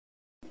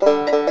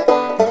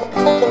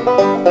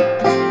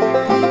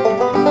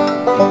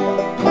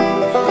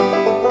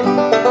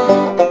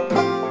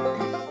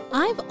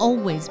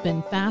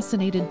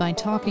fascinated by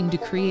talking to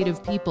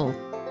creative people.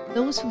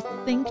 Those who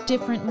think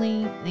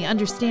differently, they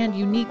understand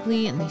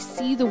uniquely, and they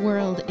see the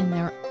world in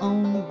their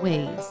own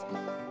ways.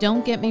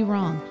 Don't get me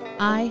wrong,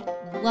 I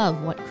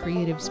love what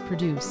creatives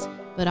produce,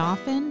 but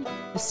often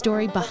the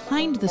story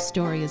behind the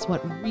story is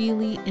what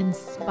really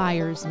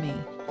inspires me.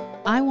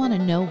 I want to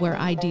know where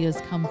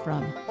ideas come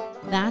from.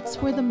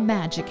 That's where the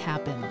magic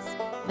happens.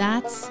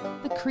 That's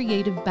the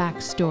creative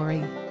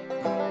backstory.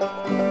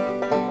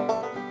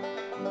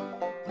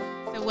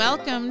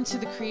 Welcome to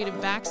the Creative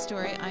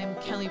Backstory. I'm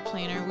Kelly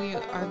Planer. We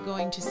are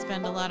going to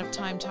spend a lot of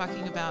time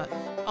talking about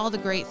all the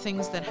great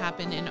things that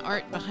happen in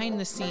art behind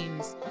the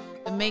scenes,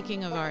 the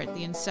making of art,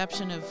 the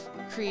inception of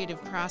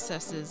creative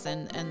processes,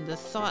 and the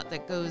thought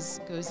that goes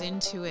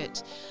into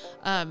it.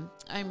 I'm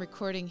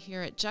recording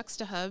here at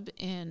JuxtaHub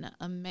in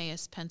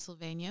Emmaus,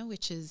 Pennsylvania,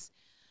 which is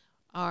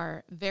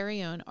our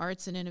very own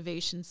Arts and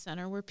Innovation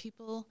Center where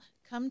people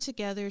come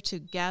together to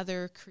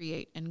gather,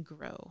 create, and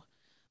grow.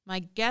 My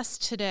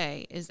guest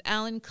today is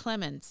Allen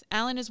Clement.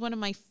 Allen is one of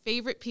my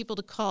favorite people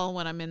to call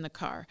when I'm in the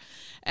car,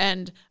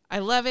 and I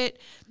love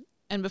it.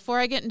 And before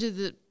I get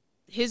into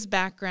his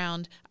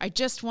background, I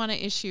just want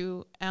to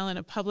issue Allen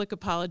a public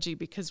apology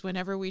because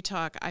whenever we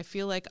talk, I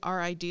feel like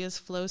our ideas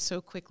flow so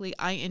quickly,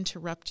 I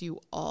interrupt you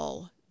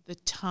all the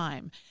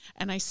time.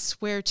 And I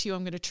swear to you,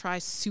 I'm going to try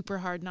super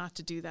hard not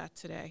to do that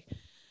today.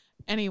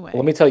 Anyway.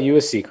 Let me tell you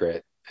a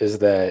secret, is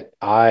that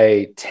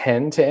I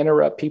tend to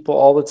interrupt people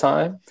all the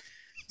time.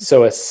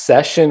 So a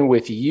session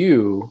with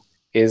you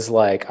is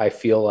like, I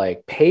feel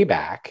like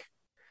payback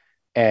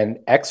and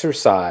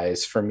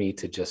exercise for me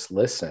to just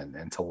listen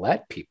and to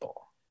let people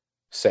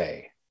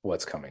say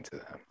what's coming to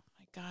them. Oh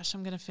my gosh,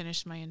 I'm going to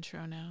finish my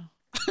intro now.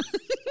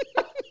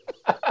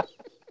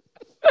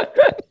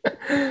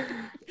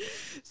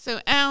 So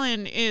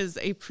Allen is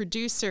a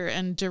producer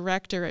and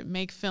director at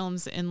Make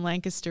Films in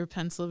Lancaster,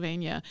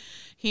 Pennsylvania.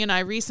 He and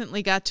I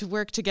recently got to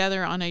work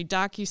together on a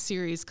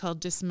docu-series called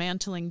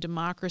Dismantling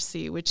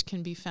Democracy, which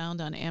can be found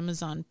on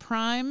Amazon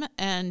Prime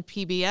and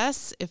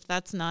PBS, if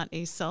that's not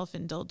a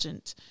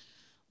self-indulgent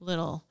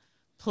little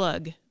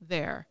plug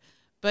there.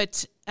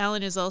 But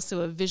Allen is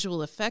also a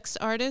visual effects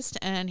artist,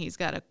 and he's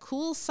got a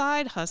cool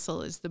side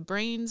hustle as the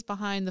brains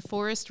behind the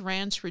Forest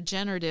Ranch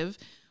Regenerative,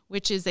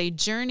 which is a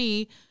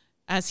journey,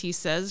 as he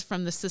says,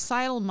 from the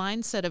societal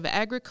mindset of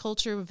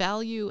agriculture,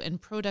 value,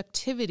 and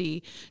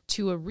productivity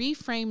to a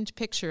reframed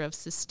picture of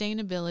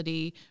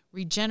sustainability,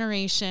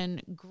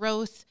 regeneration,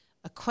 growth,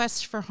 a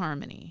quest for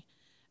harmony.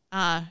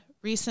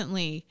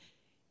 Recently,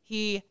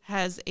 he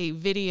has a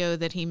video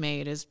that he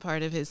made as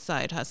part of his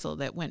side hustle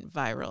that went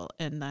viral,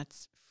 and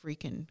that's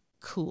freaking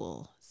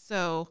cool.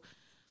 So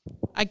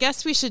I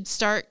guess we should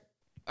start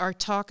our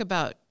talk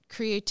about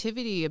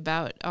creativity,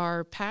 about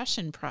our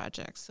passion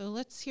projects. So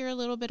let's hear a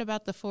little bit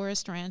about the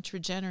Forest Ranch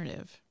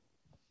Regenerative.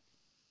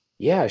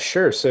 Yeah,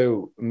 sure.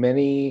 So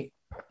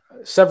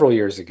several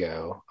years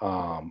ago,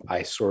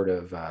 I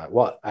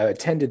I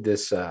attended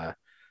this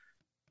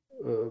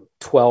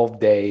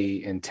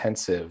 12-day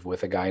intensive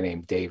with a guy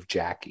named Dave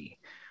Jackie.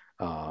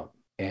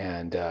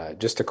 And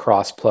just a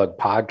cross-plug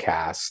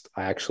podcast,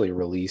 I actually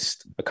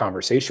released a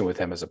conversation with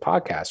him as a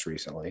podcast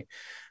recently.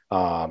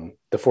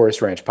 The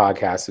Forest Ranch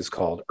podcast is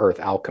called Earth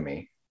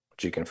Alchemy,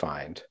 which you can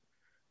find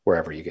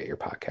wherever you get your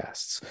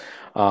podcasts.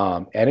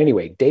 And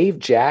anyway, Dave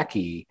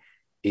Jackie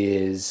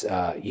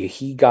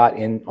he got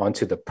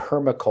onto the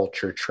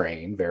permaculture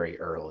train very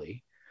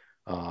early.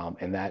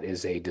 And that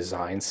is a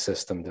design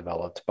system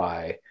developed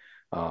by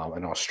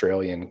an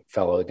Australian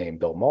fellow named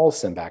Bill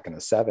Mollison back in the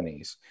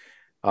 70s.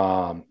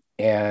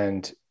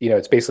 And,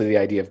 it's basically the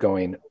idea of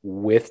going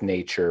with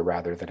nature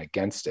rather than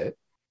against it.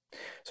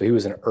 So he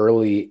was an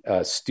early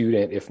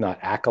student, if not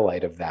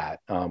acolyte of that,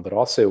 but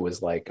also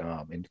was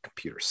in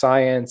computer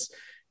science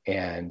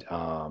and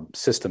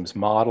systems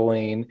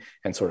modeling,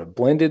 and sort of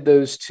blended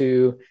those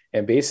two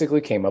and basically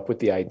came up with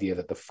the idea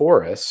that the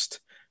forest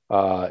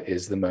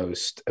is the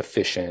most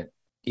efficient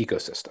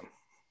ecosystem.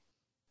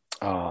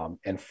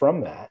 And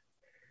from that,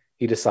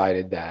 he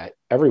decided that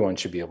everyone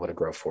should be able to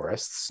grow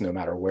forests, no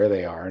matter where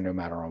they are, no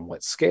matter on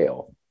what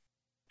scale.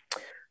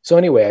 So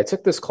anyway, I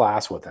took this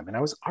class with him, and I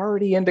was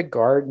already into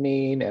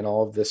gardening and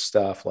all of this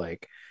stuff. I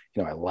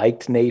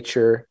liked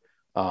nature,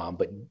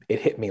 but it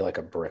hit me like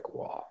a brick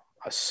wall.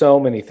 So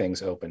many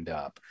things opened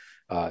up.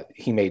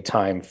 He made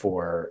time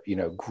for,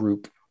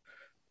 group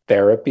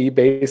therapy,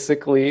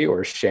 basically,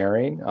 or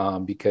sharing,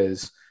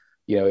 because,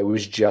 it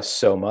was just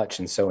so much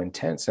and so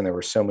intense. And there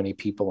were so many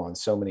people on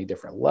so many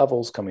different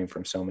levels coming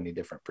from so many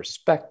different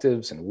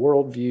perspectives and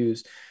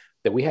worldviews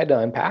that we had to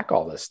unpack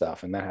all this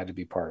stuff. And that had to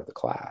be part of the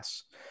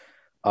class.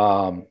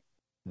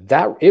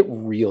 That it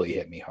really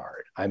hit me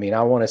hard. I mean,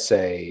 I want to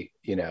say,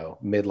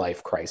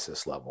 midlife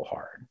crisis level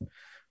hard,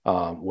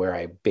 where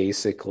I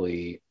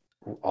basically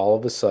all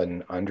of a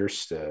sudden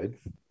understood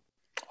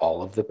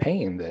all of the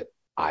pain that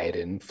I had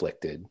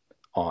inflicted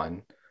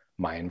on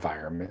my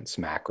environments,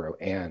 macro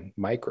and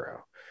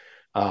micro,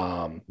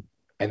 and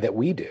that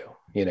we do,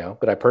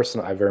 but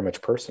I very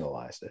much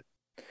personalized it.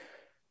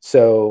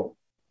 So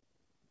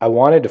I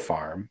wanted to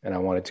farm and I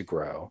wanted to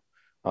grow,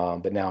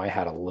 But now I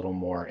had a little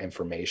more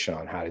information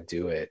on how to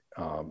do it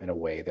in a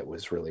way that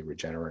was really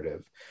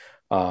regenerative.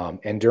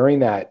 And during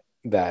that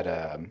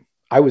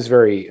I was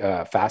very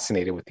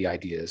fascinated with the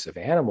ideas of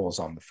animals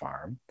on the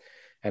farm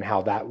and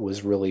how that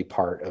was really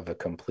part of a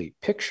complete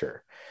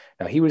picture.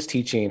 Now he was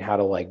teaching how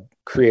to like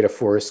create a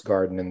forest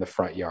garden in the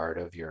front yard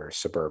of your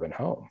suburban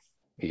home,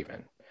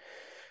 even.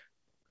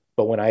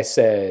 But when I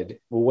said,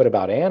 well, what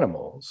about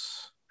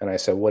animals? And I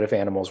said, what if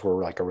animals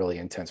were like a really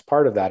intense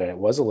part of that and it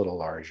was a little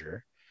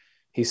larger?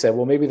 He said,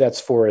 well, maybe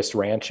that's forest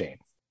ranching.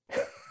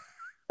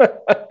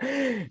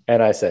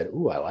 And I said,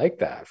 ooh, I like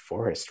that.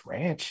 Forest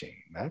ranching.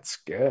 That's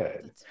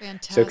good. That's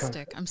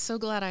fantastic. I'm so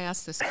glad I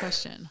asked this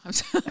question.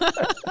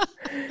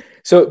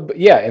 So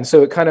yeah, and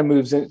so it kind of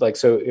moves in, like,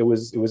 so it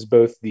was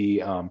both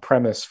the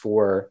premise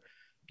for,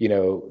 you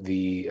know,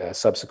 the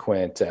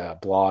subsequent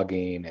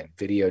blogging and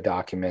video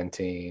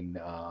documenting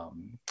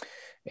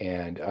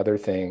and other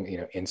thing, you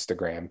know,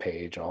 Instagram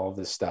page, all of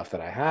this stuff that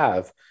I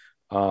have.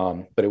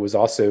 But it was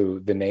also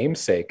the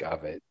namesake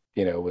of it,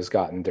 you know, was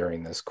gotten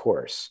during this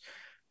course.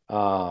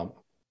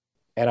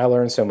 And I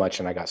learned so much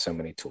and I got so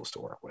many tools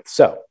to work with.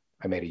 So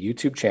I made a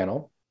YouTube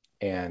channel.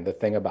 And the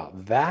thing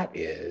about that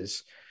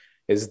is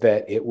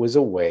that it was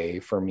a way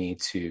for me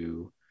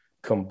to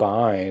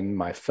combine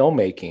my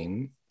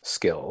filmmaking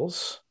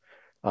skills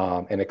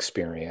and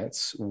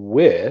experience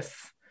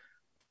with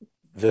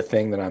the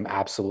thing that I'm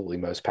absolutely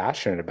most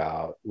passionate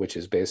about, which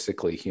is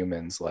basically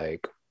humans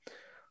like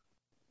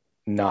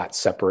not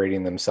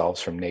separating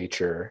themselves from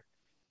nature,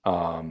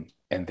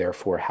 and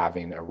therefore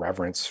having a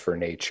reverence for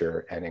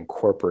nature and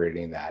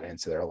incorporating that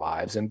into their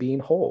lives and being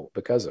whole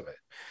because of it.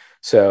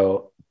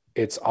 So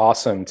it's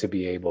awesome to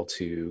be able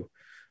to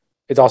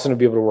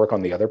work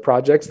on the other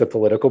projects, the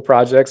political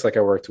projects, like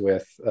I worked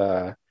with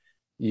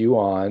you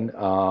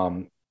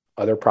on,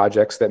 other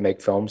projects that Make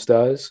Films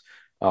does.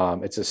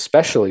 It's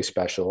especially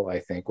special, I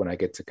think, when I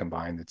get to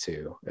combine the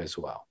two as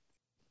well.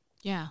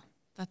 Yeah,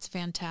 that's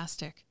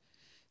fantastic.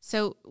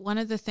 So one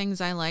of the things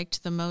I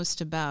liked the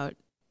most about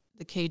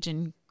the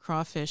Cajun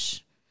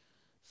crawfish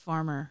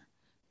farmer,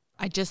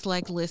 I just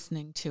like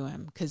listening to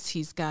him because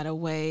he's got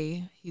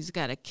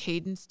a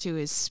cadence to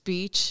his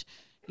speech.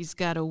 He's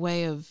got a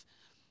way of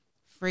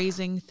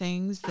phrasing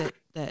things that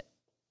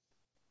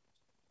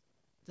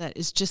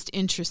is just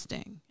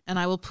interesting. And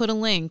I will put a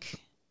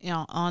link, you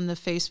know, on the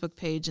Facebook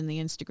page and the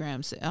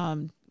Instagrams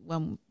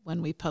when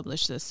we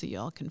publish this, so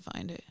y'all can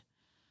find it.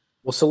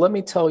 Well, so let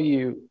me tell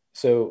you.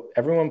 So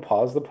everyone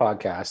pause the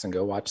podcast and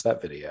go watch that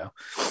video,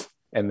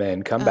 and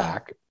then come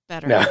back.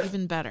 Better, no.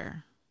 Even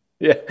better.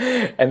 Yeah,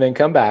 and then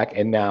come back,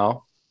 and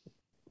now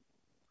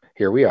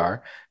here we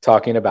are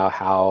talking about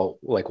how,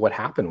 like, what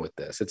happened with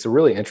this. It's a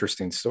really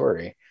interesting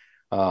story.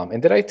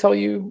 And did I tell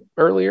you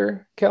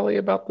earlier, Kelly,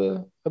 about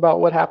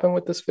what happened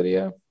with this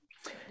video?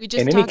 We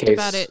just talked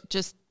about it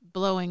just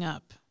blowing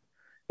up.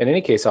 In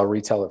any case, I'll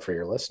retell it for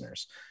your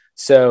listeners.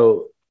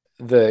 So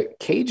the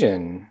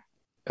Cajun,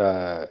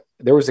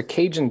 there was a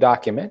Cajun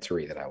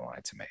documentary that I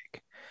wanted to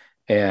make.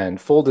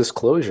 And full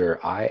disclosure,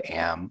 I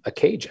am a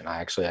Cajun. I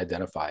actually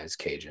identify as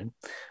Cajun,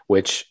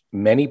 which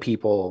many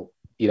people,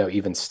 you know,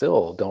 even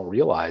still don't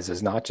realize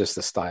is not just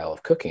a style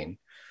of cooking,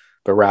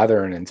 but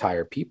rather an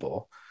entire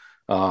people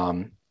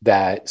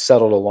that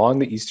settled along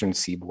the eastern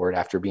seaboard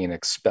after being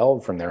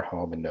expelled from their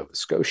home in Nova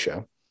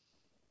Scotia.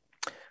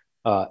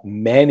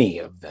 Many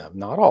of them,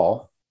 not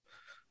all,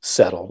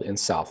 settled in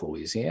South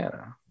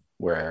Louisiana,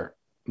 where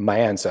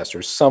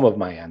some of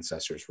my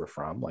ancestors were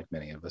from. Like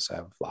many of us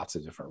have lots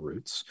of different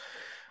roots.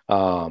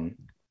 But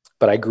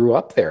I grew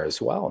up there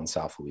as well in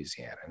South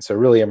Louisiana. And so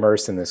really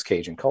immersed in this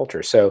Cajun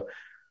culture. So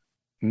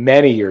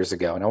many years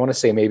ago, and I want to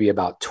say maybe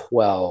about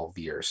 12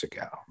 years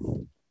ago,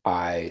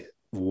 I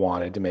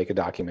wanted to make a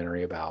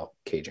documentary about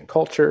Cajun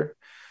culture,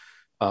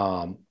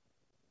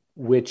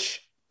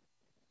 which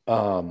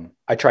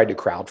I tried to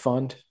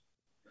crowdfund,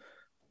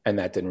 and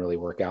that didn't really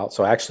work out.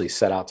 So I actually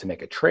set out to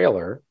make a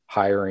trailer,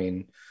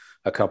 hiring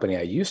a company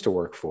I used to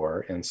work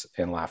for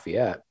in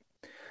Lafayette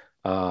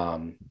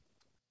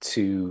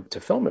to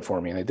film it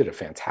for me. And they did a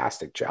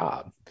fantastic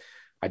job.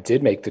 I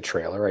did make the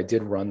trailer. I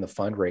did run the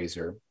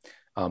fundraiser,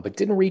 but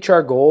didn't reach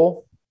our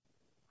goal.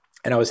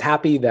 And I was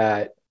happy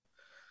that,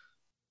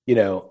 you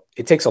know,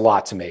 it takes a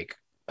lot to make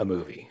a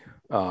movie.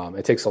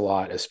 It takes a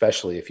lot,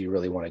 especially if you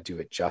really want to do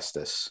it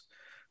justice.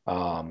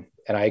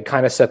 And I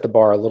kind of set the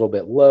bar a little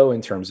bit low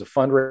in terms of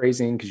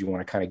fundraising, because you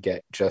want to kind of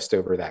get just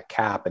over that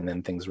cap, and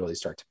then things really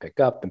start to pick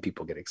up and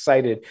people get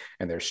excited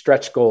and there's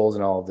stretch goals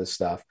and all of this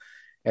stuff.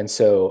 And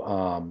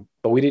so,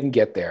 but we didn't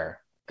get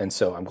there. And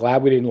so I'm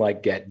glad we didn't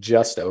like get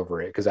just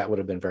over it, because that would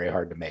have been very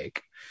hard to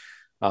make.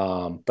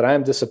 But I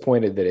am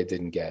disappointed that it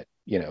didn't get,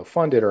 you know,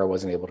 funded, or I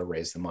wasn't able to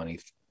raise the money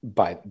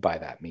by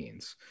that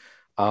means.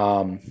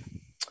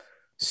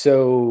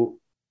 So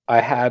I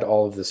had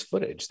all of this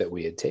footage that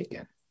we had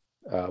taken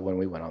when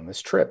we went on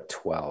this trip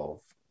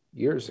 12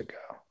 years ago.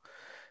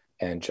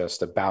 And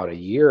just about a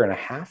year and a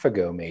half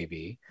ago,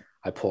 maybe,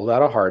 I pulled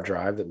out a hard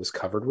drive that was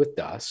covered with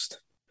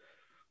dust,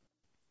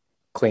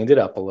 cleaned it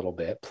up a little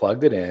bit,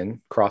 plugged it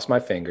in, crossed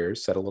my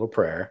fingers, said a little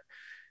prayer,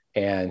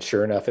 And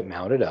sure enough, it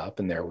mounted up,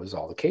 and there was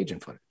all the Cajun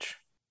footage.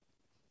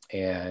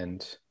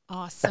 And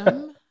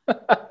Awesome.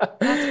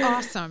 That's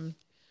awesome.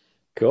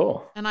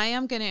 cool. And I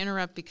am going to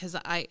interrupt because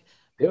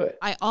Do it.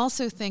 I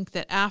also think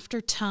that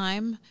after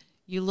time,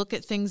 you look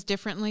at things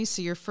differently.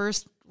 So your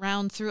first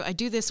round through, I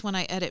do this when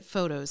I edit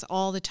photos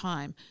all the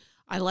time.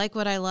 I like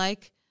what I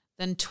like.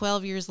 Then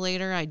 12 years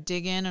later, I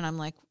dig in and I'm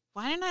like,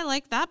 why didn't I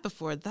like that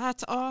before?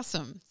 That's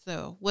awesome.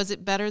 So was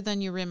it better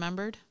than you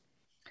remembered?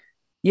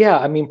 Yeah,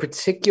 I mean,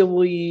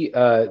 particularly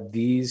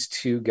these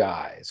two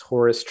guys,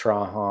 Horace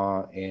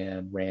Trahan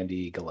and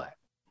Randy Gallet,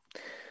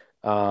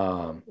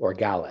 or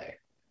Gallet,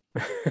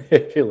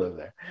 if you live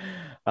there.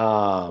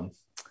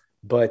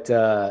 But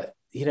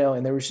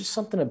and there was just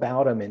something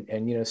about him,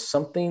 and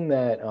something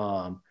that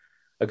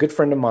a good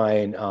friend of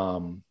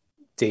mine,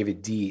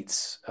 David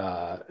Dietz,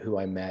 who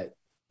I met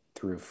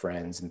through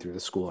friends and through the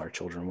school our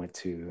children went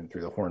to, and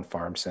through the Horn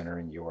Farm Center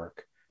in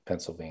York,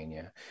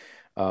 Pennsylvania.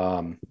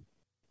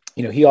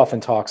 He often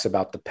talks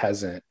about the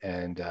peasant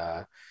and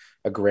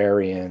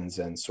agrarians,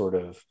 and sort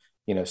of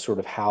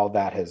how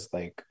that has,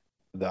 like,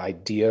 the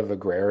idea of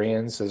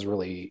agrarians has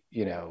really,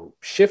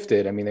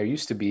 shifted. I mean, there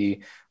used to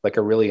be like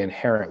a really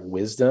inherent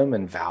wisdom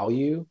and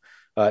value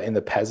in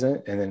the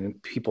peasant and then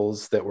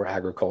peoples that were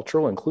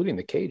agricultural, including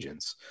the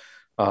Cajuns.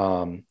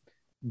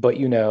 But,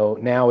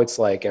 now it's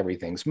like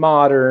everything's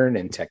modern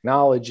and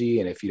technology.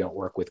 And if you don't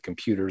work with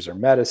computers or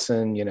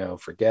medicine,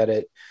 forget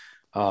it.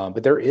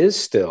 But there is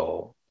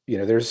still,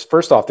 there's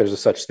a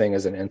such thing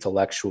as an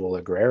intellectual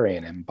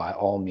agrarian. And by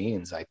all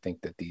means, I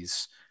think that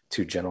these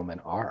two gentlemen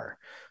are,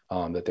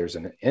 that there's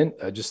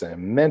just an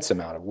immense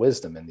amount of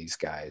wisdom in these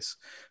guys.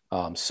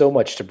 So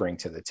much to bring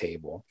to the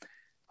table.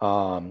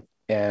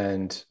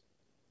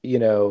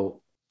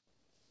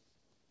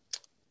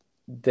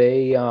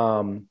 They,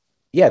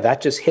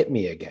 that just hit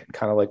me again,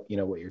 kind of like,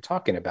 what you're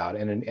talking about,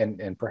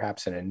 and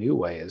perhaps in a new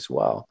way as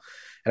well.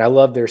 And I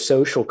love their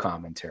social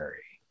commentary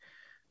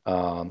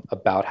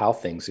about how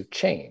things have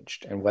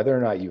changed, and whether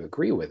or not you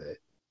agree with it,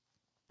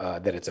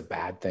 that it's a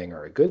bad thing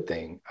or a good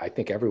thing. I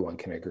think everyone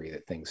can agree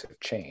that things have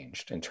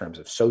changed in terms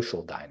of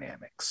social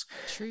dynamics.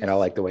 Truth. And I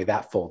like the way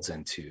that folds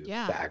into the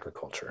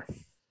agriculture.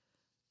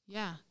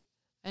 Yeah.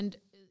 And,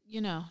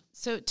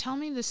 so tell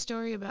me the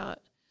story about,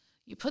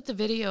 you put the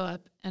video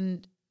up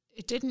and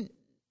it didn't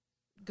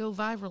go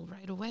viral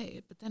right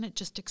away, but then it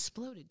just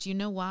exploded. Do you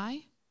know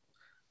why?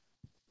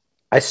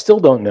 I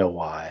still don't know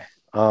why.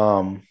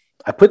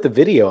 I put the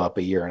video up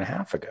a year and a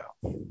half ago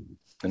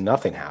and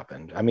nothing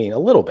happened. I mean, a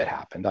little bit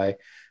happened. I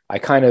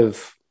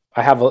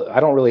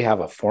don't really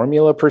have a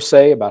formula per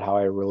se about how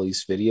I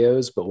release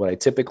videos, but what I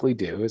typically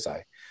do is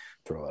I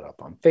throw it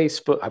up on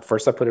Facebook.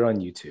 First, I put it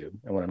on YouTube.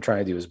 And what I'm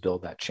trying to do is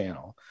build that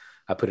channel.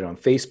 I put it on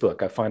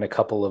Facebook. I find a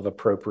couple of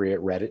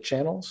appropriate Reddit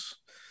channels,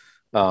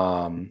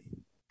 Cajun,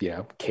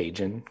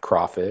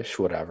 crawfish,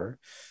 whatever.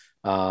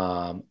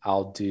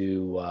 I'll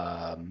do,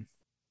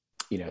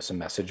 some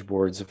message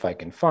boards if I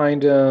can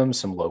find them,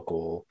 some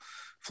local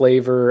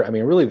flavor. I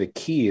mean, really the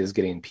key is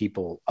getting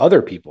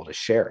other people to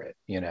share it,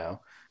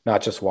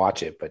 not just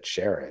watch it, but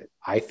share it,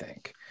 I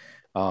think.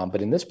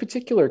 But in this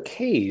particular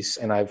case,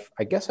 and I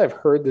guess I've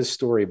heard this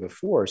story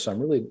before, so I'm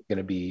really going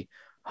to be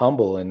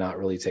humble and not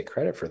really take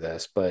credit for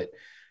this, but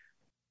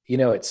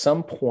at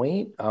some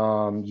point,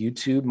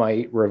 YouTube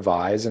might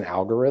revise an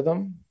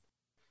algorithm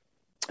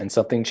and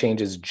something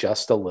changes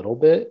just a little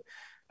bit.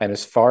 And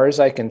as far as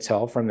I can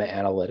tell from the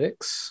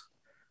analytics,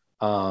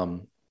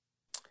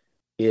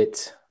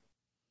 it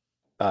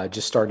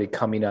just started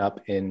coming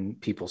up in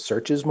people's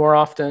searches more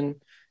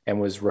often and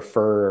was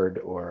referred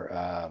or,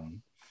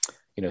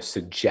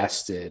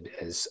 suggested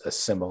as a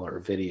similar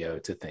video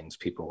to things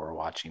people were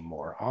watching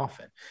more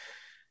often.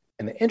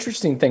 And the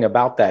interesting thing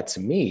about that to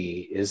me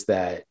is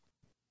that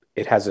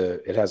it has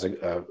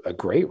a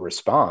great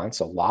response,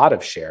 a lot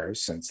of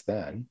shares since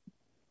then.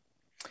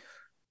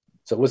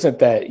 So it wasn't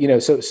that,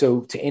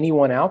 so to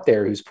anyone out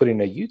there who's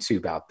putting a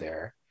YouTube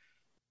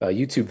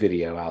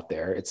video out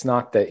there, it's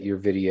not that your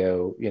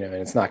video, and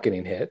it's not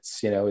getting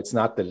hits, it's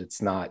not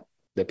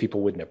that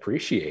people wouldn't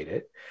appreciate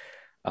it.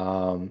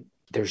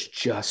 There's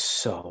just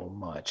so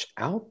much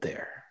out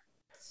there.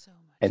 So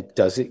much. And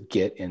does it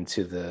get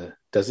into the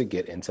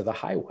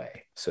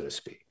highway, so to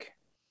speak?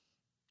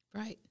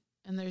 Right.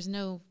 And there's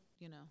no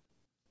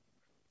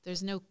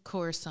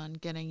course on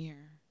getting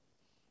your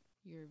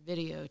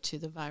video to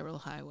the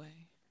viral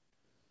highway.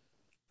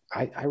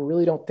 I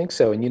really don't think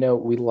so. And,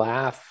 we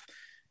laugh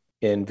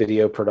in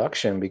video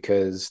production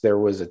because there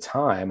was a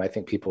time, I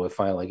think people have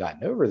finally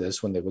gotten over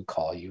this, when they would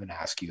call you and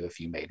ask you if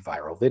you made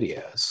viral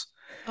videos.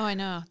 Oh, I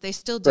know. They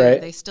still do. Right?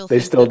 They still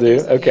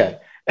do. Okay.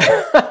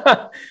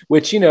 Yeah.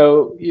 Which,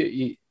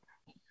 be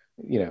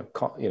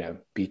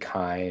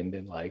kind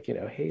and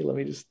hey, let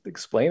me just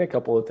explain a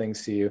couple of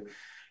things to you.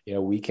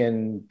 We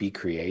can be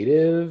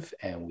creative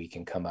and we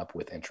can come up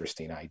with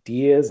interesting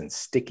ideas and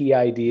sticky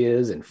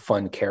ideas and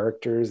fun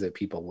characters that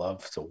people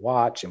love to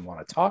watch and want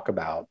to talk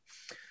about.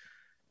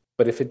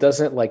 But if it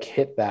doesn't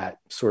hit that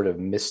sort of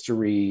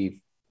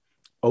mystery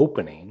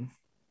opening,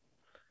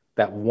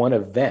 that one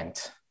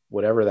event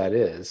whatever that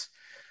is,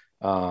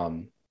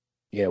 no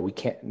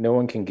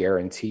one can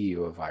guarantee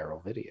you a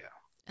viral video.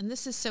 And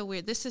this is so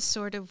weird. This is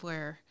sort of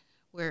where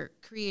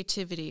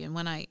creativity, and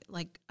when I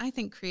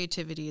think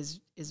creativity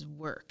is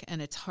work,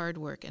 and it's hard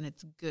work, and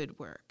it's good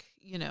work.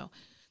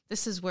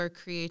 This is where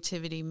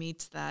creativity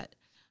meets that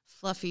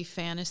fluffy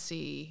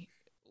fantasy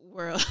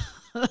world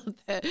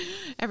that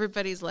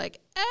everybody's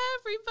like,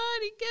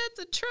 everybody gets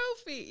a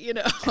trophy,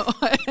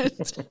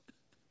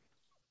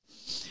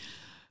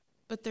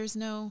 but there's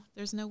no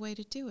way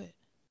to do it.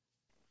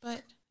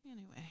 But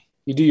anyway,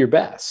 you do your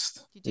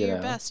best. You do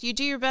your best. You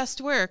do your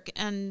best work,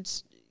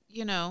 and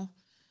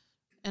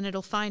and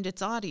it'll find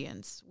its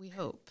audience, we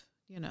hope.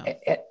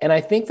 And I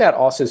think that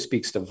also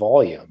speaks to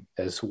volume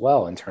as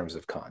well in terms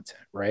of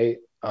content, right?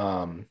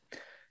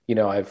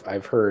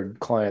 I've heard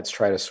clients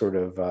try to sort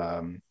of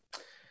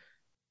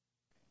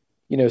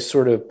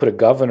put a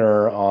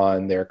governor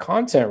on their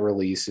content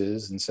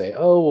releases and say,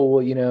 oh,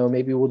 well,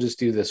 maybe we'll just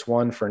do this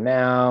one for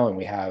now, and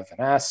we have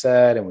an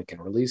asset and we can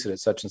release it at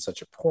such and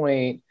such a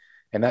point,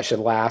 and that should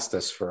last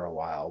us for a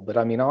while. But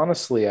I mean,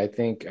 honestly, I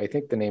think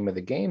the name of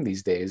the game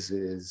these days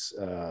is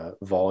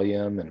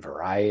volume and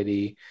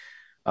variety.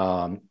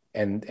 And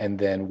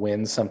then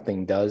when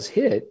something does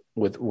hit,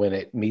 when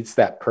it meets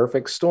that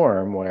perfect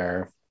storm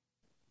where,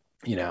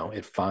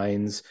 it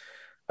finds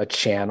a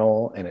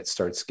channel and it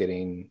starts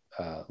getting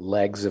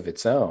legs of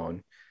its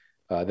own,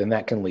 then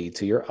that can lead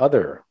to your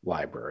other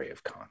library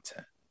of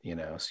content.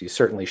 So you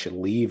certainly should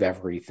leave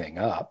everything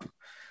up.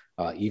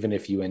 Even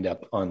if you end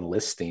up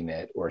unlisting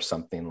it or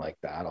something like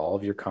that, all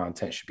of your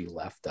content should be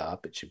left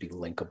up. It should be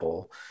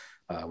linkable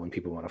when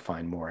people want to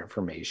find more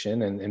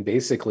information. And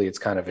basically, it's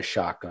kind of a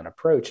shotgun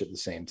approach at the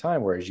same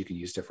time, whereas you can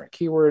use different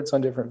keywords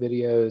on different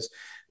videos,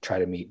 try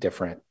to meet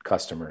different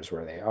customers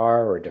where they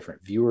are, or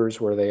different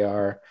viewers where they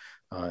are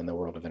in the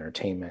world of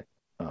entertainment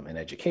and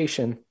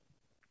education,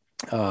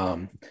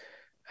 and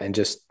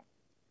just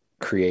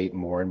create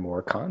more and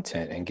more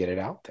content and get it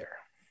out there.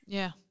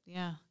 Yeah,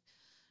 yeah.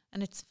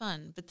 And it's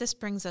fun. But this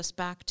brings us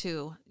back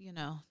to,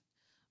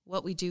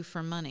 what we do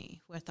for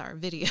money with our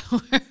video.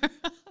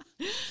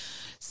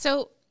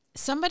 So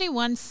somebody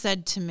once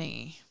said to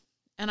me,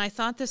 and I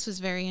thought this was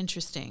very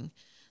interesting,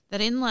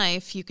 that in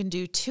life you can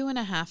do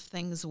 2.5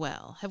 things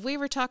well. Have we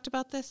ever talked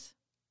about this?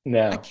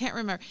 No. I can't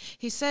remember.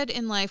 He said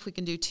in life we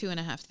can do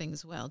 2.5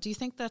 things well. Do you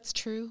think that's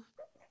true?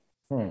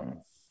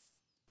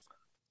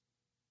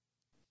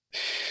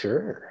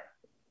 Sure.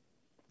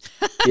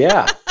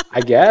 Yeah,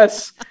 I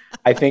guess.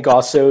 I think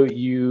also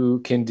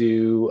you can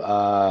do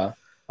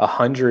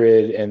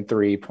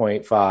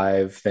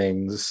 103.5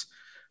 things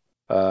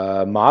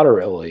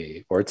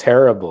moderately or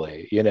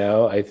terribly.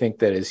 I think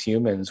that as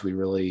humans, we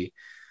really,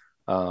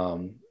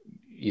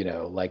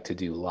 like to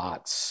do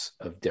lots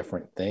of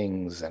different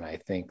things. And I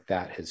think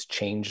that has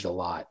changed a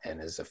lot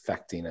and is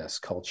affecting us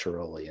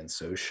culturally and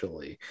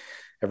socially.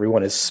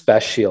 Everyone is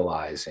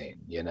specializing,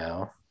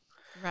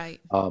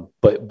 Right.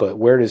 But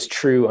where does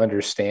true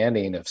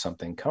understanding of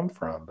something come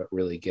from? But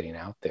really getting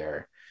out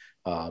there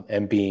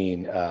and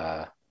being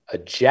a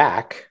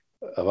jack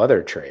of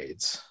other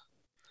trades.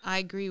 I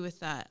agree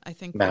with that. I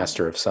think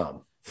master of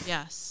some.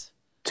 Yes.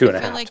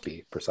 2.5 to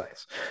be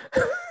precise.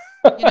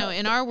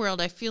 In our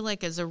world, I feel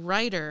like as a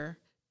writer,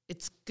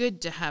 it's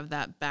good to have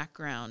that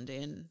background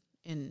in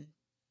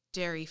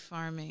dairy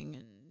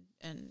farming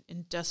and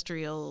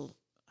industrial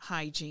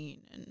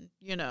hygiene, and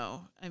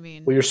well,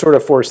 you're sort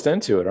of forced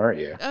into it, aren't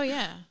you? Oh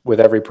yeah,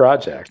 with every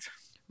project,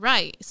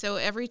 right? So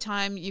every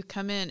time you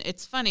come in,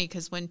 it's funny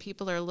because when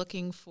people are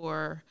looking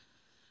for,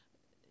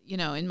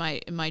 in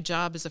my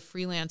job as a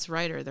freelance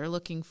writer, they're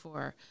looking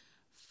for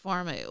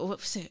pharma. What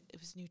was it?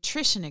 It was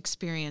nutrition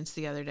experience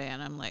the other day,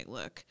 and I'm like,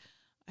 look,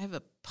 I have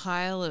a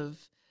pile of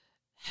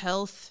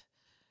health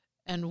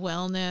and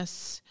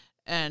wellness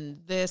and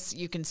this.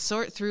 You can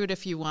sort through it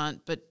if you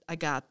want, but I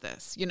got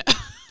this.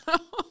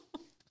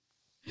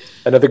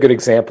 Another good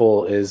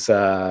example is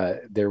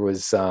there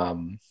was,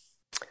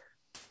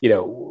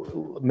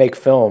 Make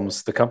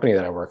Films, the company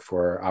that I work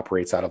for,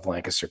 operates out of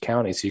Lancaster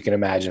County. So you can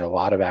imagine a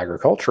lot of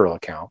agricultural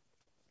account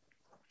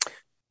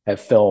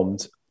have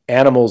filmed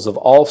animals of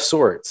all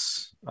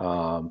sorts,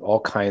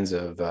 all kinds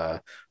of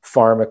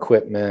farm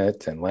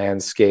equipment and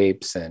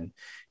landscapes. And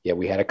yet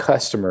we had a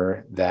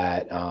customer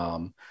that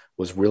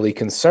was really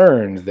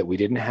concerned that we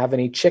didn't have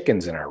any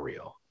chickens in our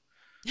reel.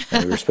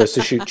 And we were supposed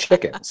to shoot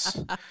chickens.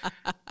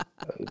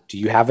 Do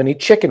you have any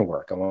chicken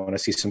work? I want to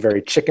see some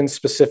very chicken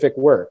specific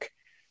work.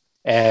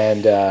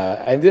 And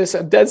I'm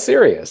dead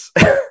serious.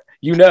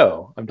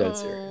 I'm dead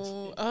serious.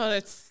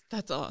 Oh,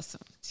 that's awesome.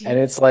 And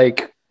it's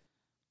like,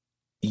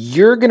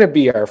 you're going to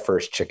be our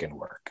first chicken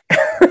work.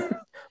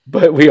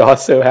 But we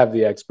also have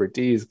the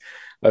expertise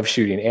of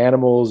shooting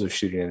animals, of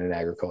shooting in an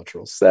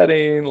agricultural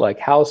setting. Like,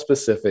 how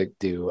specific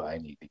do I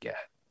need to get?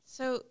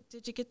 So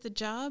did you get the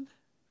job?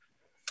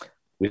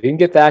 We didn't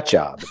get that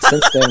job. But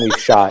since then, we've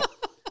shot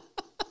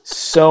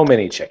so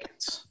many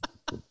chickens.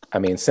 I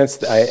mean,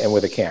 and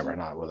with a camera,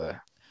 not with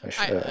a a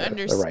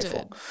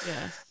rifle.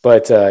 Yes.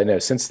 But no,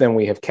 since then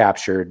we have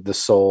captured the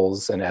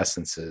souls and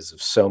essences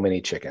of so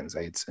many chickens.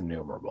 It's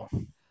innumerable.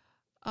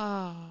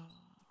 Oh.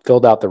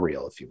 Filled out the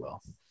reel, if you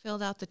will.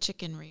 Filled out the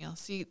chicken reel.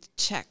 See,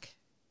 check.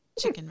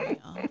 Chicken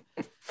reel.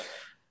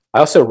 I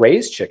also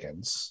raised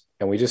chickens,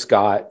 and we just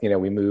got,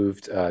 we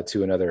moved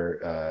to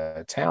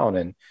another town,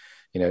 and,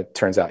 it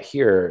turns out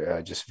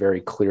here just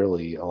very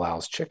clearly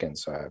allows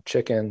chickens. So I have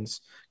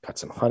chickens, got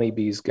some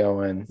honeybees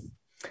going,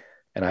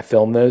 and I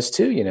film those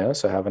too,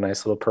 so I have a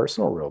nice little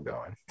personal reel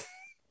going.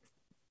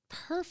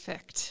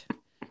 Perfect.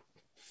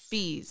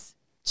 Bees,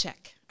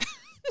 check.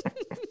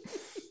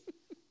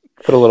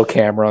 Put a little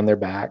camera on their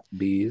back,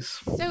 bees.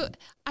 So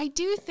I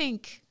do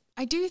think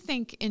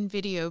in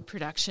video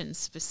production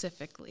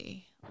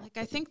specifically, like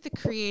I think the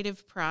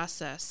creative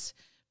process,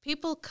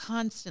 people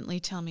constantly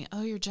tell me,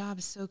 oh, your job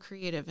is so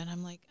creative. And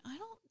I'm like, I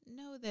don't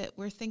know that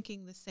we're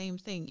thinking the same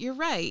thing. You're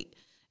right.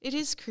 It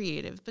is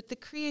creative, but the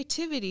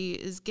creativity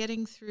is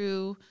getting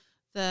through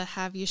the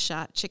have you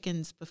shot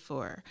chickens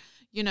before?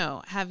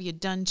 Have you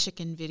done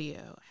chicken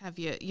video? Have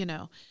you,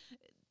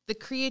 the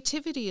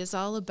creativity is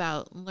all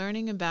about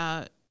learning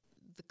about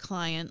the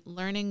client,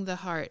 learning the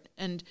heart.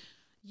 And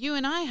you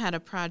and I had a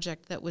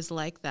project that was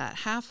like that.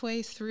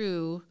 Halfway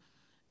through,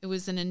 it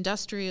was an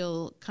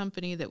industrial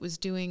company that was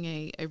doing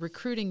a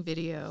recruiting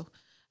video.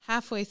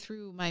 Halfway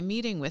through my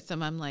meeting with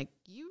them, I'm like,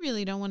 you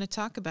really don't want to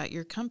talk about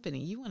your company.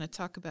 You want to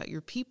talk about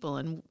your people.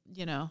 And,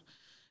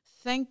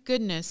 thank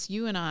goodness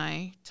you and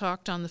I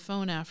talked on the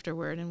phone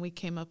afterward and we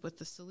came up with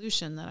the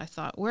solution that I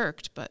thought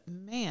worked. But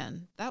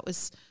man, I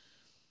was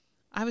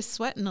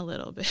sweating a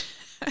little bit.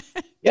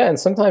 Yeah. And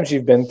sometimes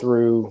you've been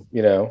through,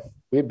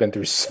 we've been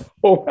through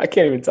I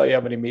can't even tell you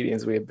how many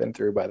meetings we have been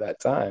through by that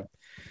time,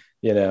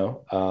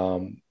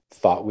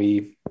 thought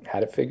we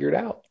had it figured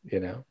out,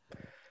 and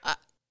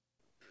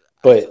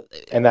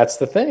that's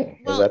the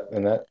thing,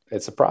 that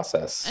it's a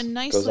process. And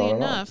nicely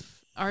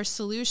enough, our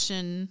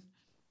solution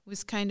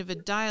was kind of a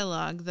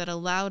dialogue that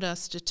allowed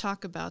us to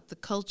talk about the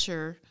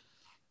culture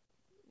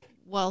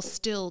while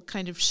still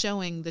kind of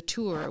showing the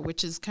tour,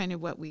 which is kind of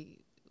what we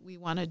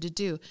wanted to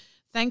do.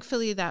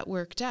 Thankfully, that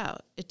worked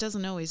out. It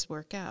doesn't always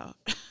work out.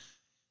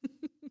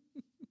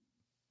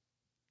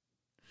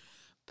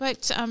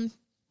 But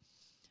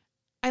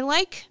I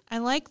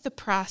like the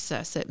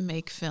process at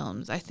Make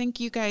Films. I think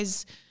you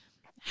guys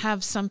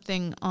have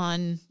something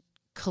on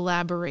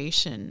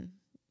collaboration.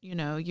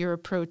 Your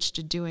approach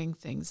to doing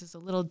things is a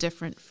little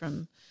different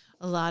from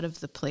a lot of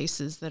the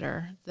places that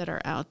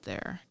are out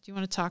there. Do you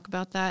want to talk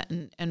about that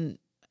and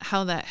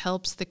how that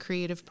helps the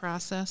creative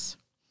process?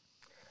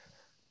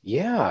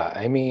 Yeah,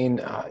 I mean,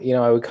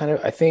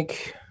 I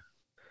think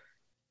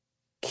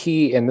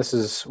key, and this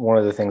is one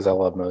of the things I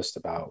love most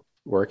about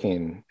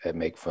working at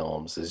Make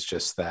Films, is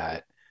just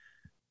that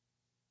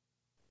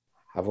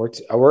I've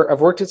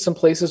worked at some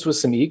places with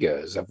some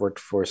egos. I've worked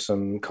for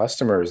some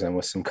customers and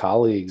with some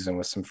colleagues and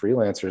with some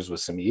freelancers with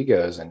some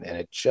egos, and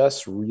it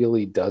just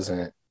really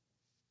doesn't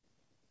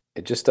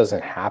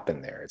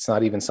happen there. It's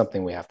not even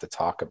something we have to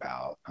talk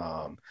about.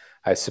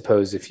 I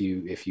suppose if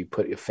you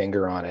put your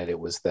finger on it, it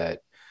was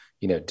that,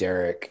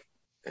 Derek,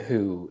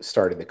 who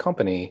started the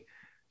company,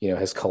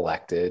 has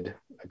collected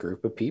a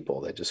group of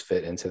people that just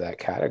fit into that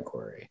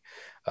category.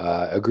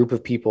 A group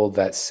of people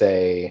that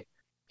say,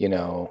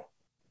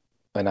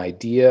 an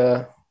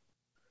idea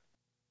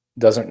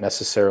doesn't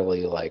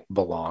necessarily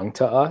belong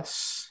to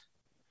us.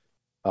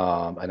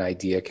 An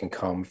idea can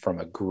come from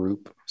a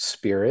group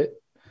spirit.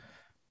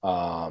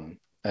 An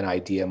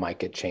idea might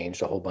get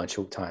changed a whole bunch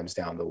of times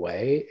down the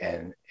way,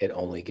 and it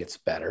only gets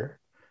better.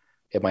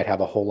 It might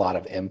have a whole lot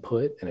of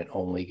input, and it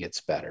only gets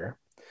better.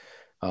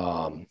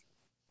 And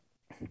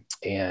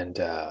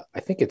I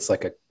think it's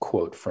like a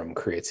quote from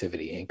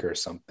Creativity Inc. or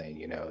something,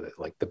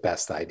 that the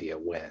best idea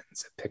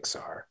wins at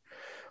Pixar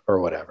or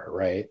whatever,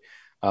 right?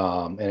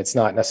 And it's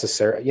not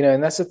necessarily,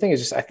 and that's the thing, is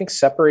just, I think,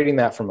 separating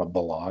that from a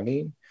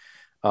belonging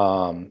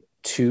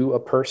to a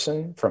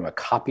person, from a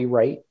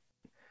copyright.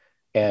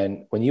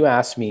 And when you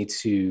asked me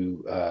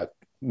to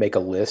make a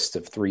list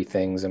of 3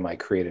 things in my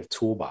creative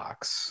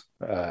toolbox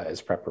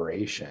as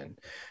preparation,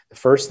 the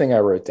first thing I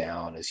wrote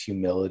down is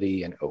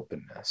humility and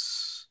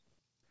openness.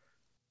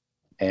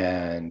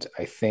 And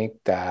I think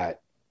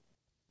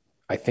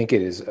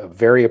it is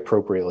very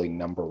appropriately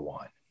number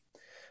 1,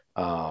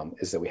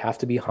 is that we have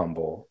to be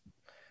humble.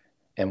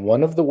 And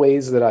one of the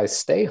ways that I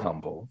stay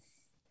humble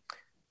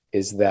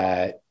is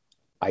that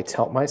I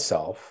tell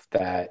myself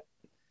that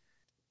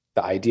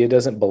the idea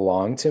doesn't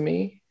belong to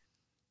me,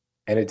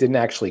 and it didn't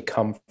actually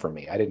come from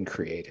me. I didn't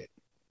create it.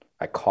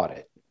 I caught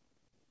it.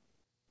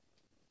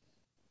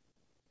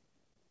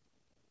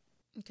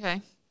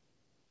 Okay.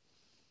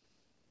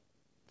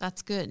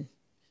 That's good.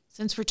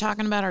 Since we're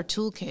talking about our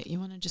toolkit, you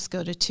want to just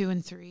go to 2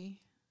 and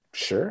 3?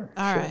 Sure.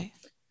 All right.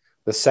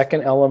 The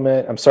second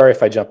element, I'm sorry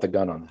if I jumped the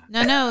gun on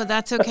that. No,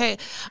 that's okay.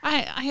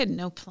 I had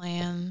no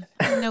plan.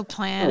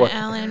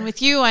 Alan.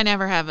 With you, I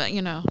never have it,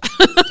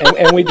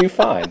 and we do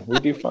fine. We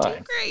do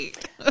fine.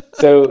 Great.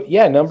 So,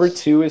 yeah, number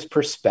 2 is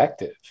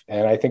perspective.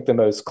 And I think the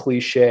most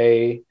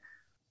cliche,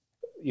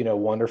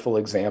 wonderful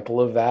example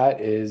of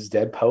that is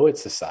Dead Poet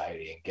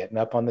Society and getting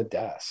up on the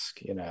desk,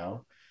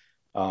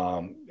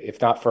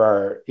 if not for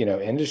our,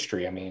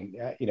 industry. I mean,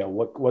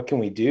 what can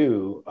we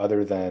do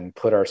other than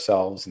put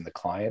ourselves in the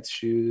client's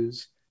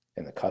shoes,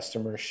 in the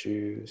customer's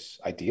shoes,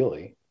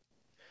 ideally,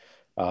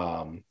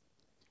 and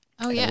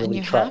really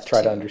you try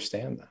to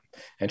understand them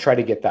and try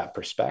to get that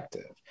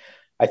perspective.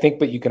 I think,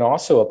 but you can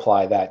also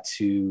apply that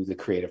to the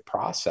creative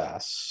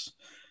process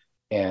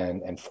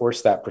and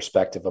force that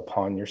perspective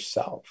upon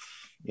yourself.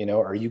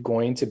 Are you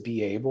going to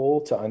be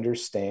able to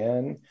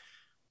understand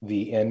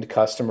the end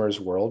customer's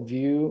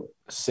worldview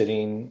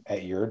sitting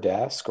at your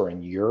desk or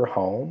in your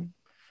home?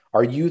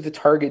 Are you the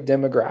target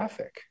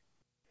demographic?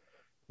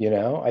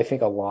 I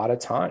think a lot of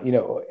time,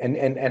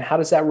 and how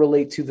does that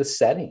relate to the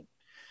setting?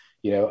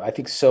 I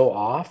think so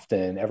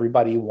often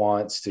everybody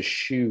wants to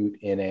shoot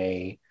in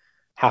a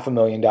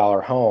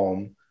 $500,000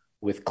 home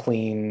with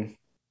clean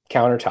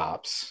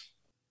countertops.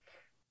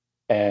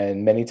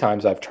 And many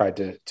times I've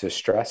tried to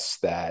stress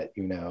that,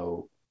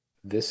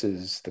 this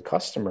is the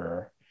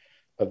customer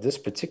of this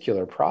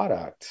particular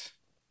product.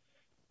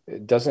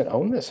 It doesn't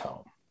own this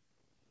home.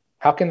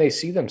 How can they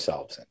see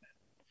themselves in it?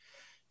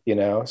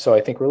 So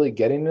I think really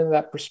getting into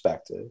that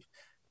perspective,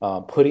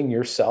 putting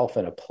yourself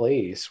in a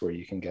place where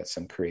you can get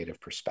some creative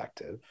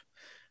perspective,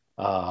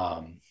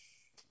 and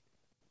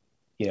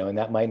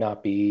that might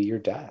not be your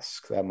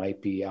desk. That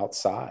might be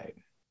outside.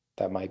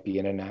 That might be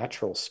in a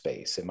natural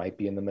space. It might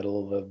be in the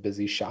middle of a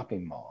busy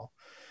shopping mall.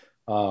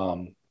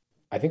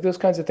 I think those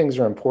kinds of things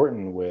are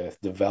important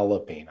with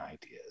developing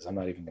ideas. I'm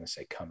not even going to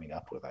say coming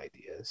up with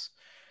ideas.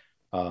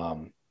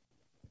 And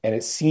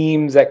it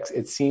seems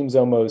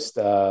almost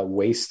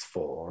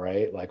wasteful,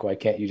 right? Like, why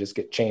can't you just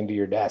get chained to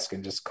your desk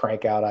and just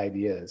crank out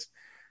ideas?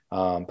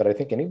 But I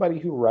think anybody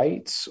who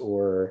writes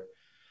or,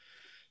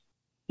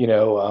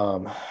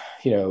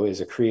 is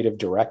a creative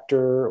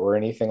director or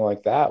anything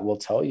like that will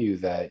tell you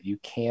that you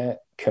can't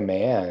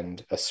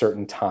command a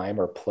certain time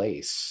or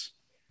place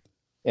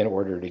in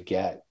order to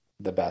get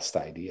the best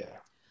idea.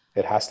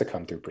 It has to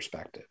come through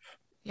perspective.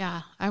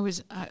 Yeah, I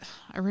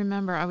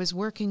remember I was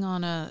working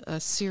on a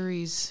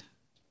series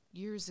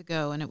years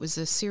ago, and it was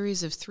a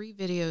series of 3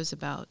 videos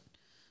about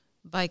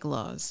bike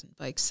laws and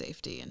bike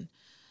safety. And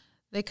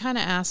they kind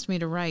of asked me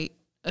to write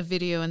a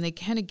video, and they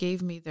kind of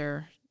gave me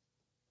their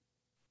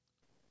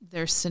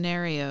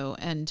scenario.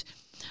 And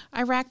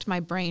I racked my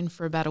brain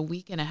for about a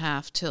week and a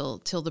half till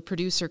the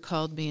producer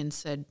called me and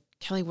said,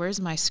 "Kelly, where's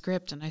my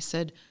script?" And I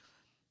said,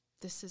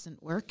 "This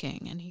isn't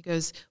working." And he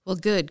goes, "Well,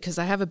 good, because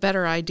I have a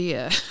better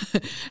idea."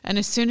 And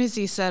as soon as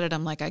he said it,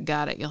 I'm like, "I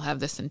got it. You'll have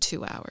this in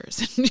 2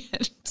 hours."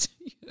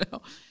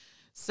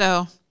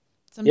 So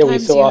sometimes we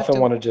so often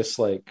want to just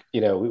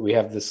we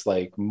have this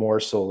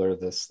morsel or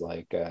this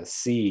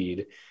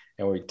seed,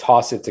 and we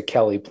toss it to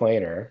Kelly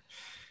Planer,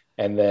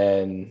 and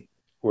then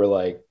we're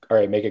like, all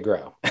right, make it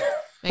grow.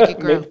 Make it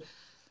grow.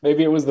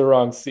 maybe it was the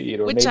wrong seed,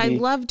 or which maybe... I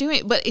love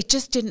doing, but it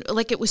just didn't,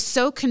 it was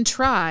so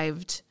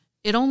contrived.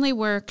 It only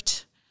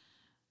worked,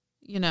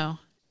 I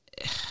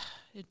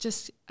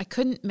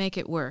couldn't make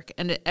it work.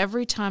 And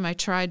every time I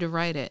tried to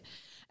write it,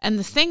 and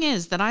the thing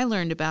is that I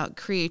learned about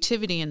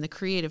creativity and the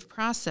creative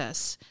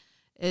process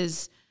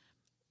is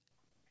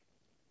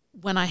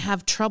when I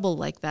have trouble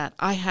like that,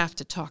 I have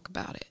to talk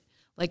about it.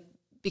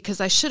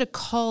 Because I should have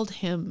called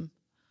him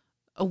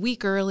a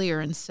week earlier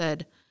and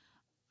said,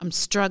 "I'm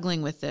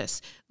struggling with this."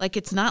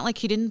 It's not like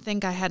he didn't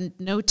think I had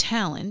no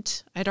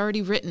talent. I'd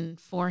already written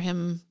for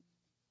him,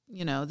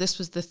 this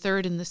was the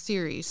 3rd in the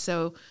series.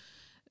 So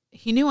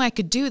he knew I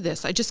could do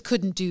this. I just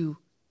couldn't do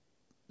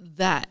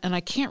that. And I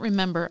can't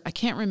remember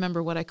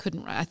what I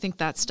couldn't write. I think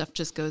that stuff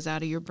just goes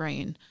out of your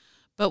brain.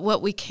 But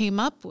what we came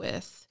up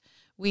with,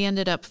 we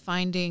ended up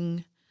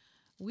finding,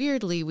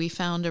 weirdly, we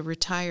found a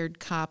retired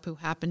cop who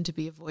happened to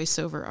be a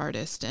voiceover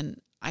artist,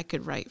 and I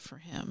could write for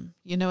him.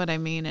 You know what I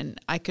mean? And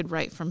I could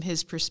write from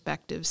his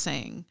perspective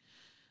saying,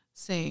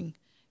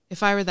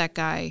 if I were that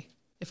guy,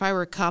 if I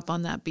were a cop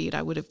on that beat,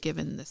 I would have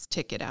given this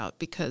ticket out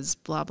because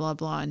blah, blah,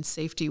 blah, and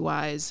safety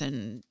wise.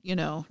 And,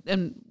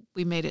 and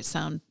we made it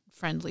sound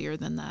friendlier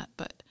than that.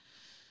 But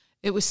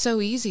it was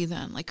so easy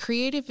then.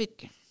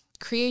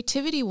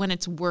 Creativity when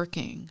it's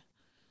working,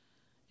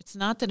 it's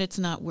not that it's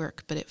not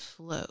work, but it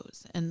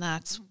flows. And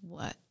that's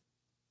what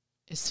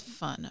is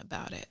fun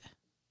about it.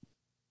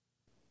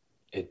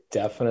 It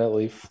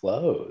definitely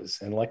flows.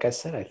 And like I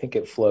said, I think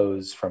it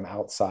flows from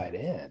outside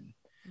in.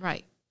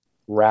 Right.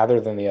 Rather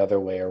than the other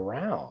way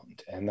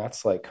around. And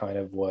that's kind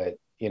of what,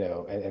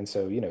 and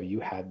so, you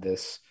had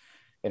this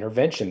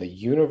intervention. The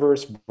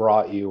universe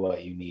brought you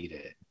what you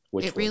needed,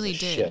 which it really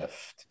was a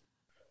shift.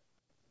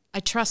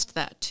 I trust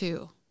that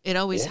too. It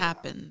always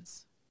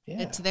happens.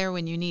 Yeah. It's there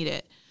when you need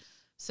it.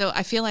 So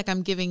I feel like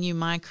I'm giving you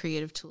my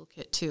creative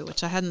toolkit too,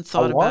 which I hadn't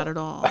thought about at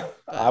all.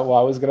 I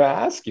was going to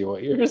ask you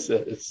what yours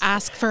is.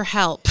 Ask for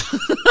help.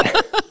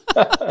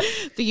 The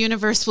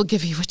universe will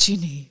give you what you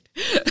need.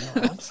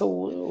 No,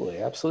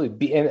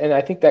 absolutely. And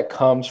I think that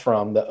comes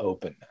from the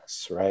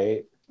openness,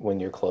 right? When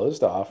you're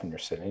closed off and you're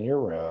sitting in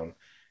your room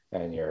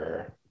and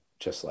you're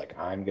just like,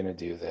 I'm going to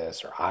do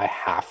this, or I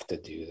have to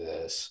do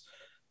this.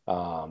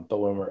 But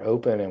when we're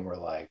open and we're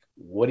like,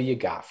 what do you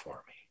got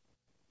for me?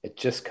 It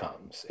just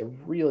comes. It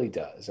really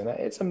does. And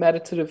it's a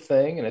meditative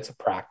thing and it's a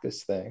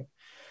practice thing.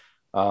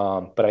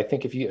 But I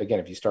think if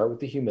you start with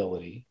the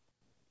humility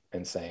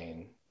and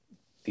saying,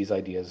 these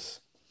ideas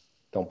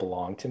don't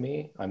belong to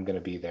me, I'm going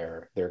to be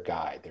their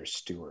guide, their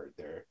steward,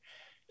 their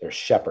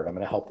shepherd. I'm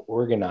going to help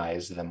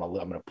organize them. I'm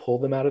going to pull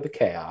them out of the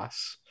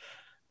chaos,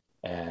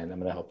 and I'm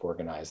going to help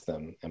organize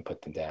them and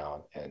put them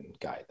down and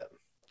guide them.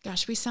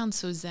 Gosh, we sound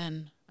so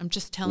zen. I'm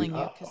just telling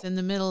you, because in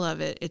the middle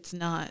of it, it's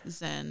not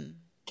zen.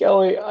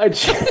 Kelly, I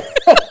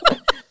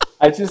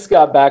just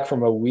got back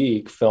from a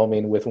week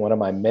filming with one of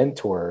my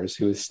mentors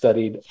who has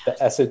studied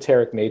the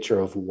esoteric nature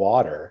of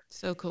water.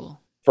 So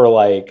cool. For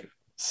like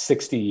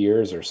 60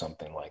 years or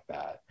something like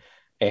that.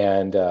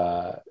 And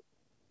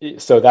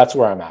so that's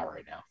where I'm at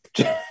right now.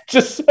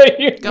 Just so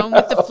you Going know.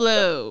 with the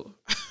flow.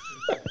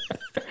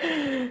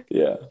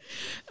 Yeah.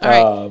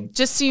 All right.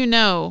 Just so you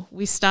know,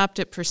 we stopped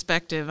at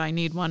perspective. I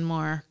need one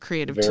more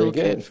creative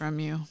toolkit from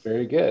you.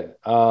 Very good.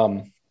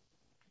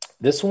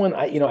 This one,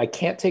 I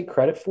can't take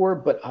credit for,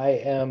 but I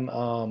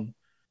am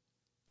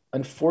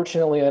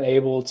unfortunately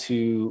unable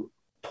to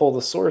pull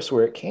the source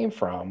where it came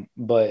from.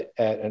 But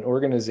at an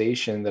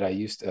organization that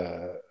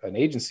an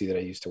agency that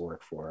I used to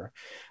work for,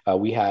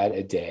 we had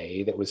a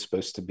day that was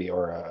supposed to be,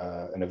 or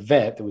an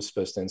event that was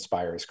supposed to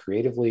inspire us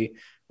creatively.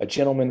 A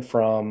gentleman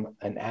from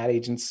an ad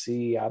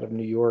agency out of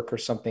New York or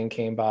something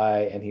came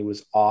by, and he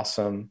was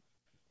awesome.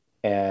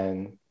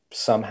 And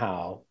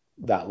somehow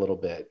that little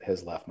bit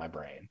has left my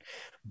brain.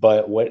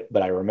 But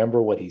I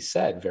remember what he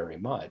said very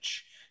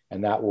much.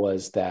 And that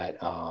was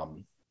that,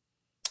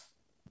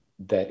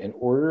 that in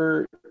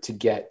order to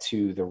get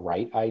to the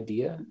right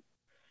idea,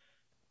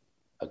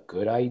 a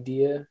good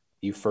idea,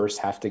 you first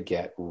have to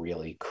get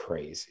really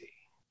crazy.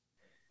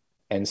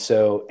 And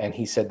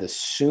he said, the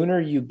sooner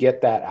you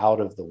get that out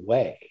of the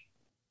way,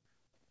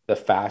 the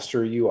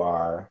faster you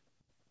are,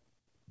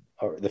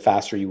 or the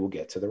faster you will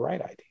get to the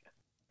right idea.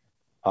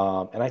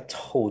 And I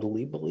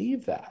totally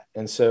believe that.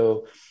 And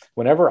so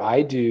whenever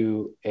I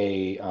do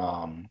a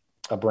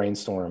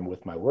brainstorm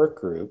with my work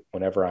group,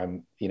 whenever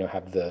I'm,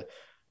 have the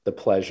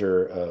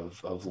pleasure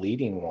of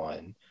leading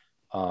one,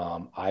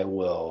 I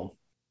will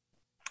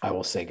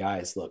say,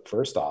 guys, look,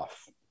 first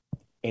off,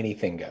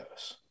 anything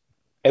goes,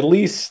 at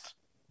least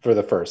for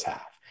the first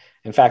half.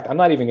 In fact, I'm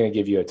not even going to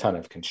give you a ton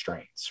of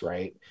constraints,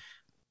 right?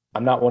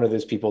 I'm not one of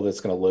those people that's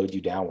going to load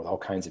you down with all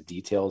kinds of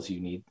details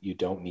you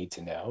don't need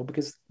to know,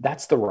 because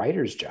that's the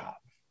writer's job.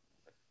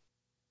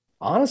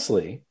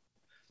 Honestly,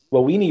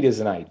 what we need is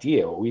an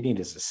idea. What we need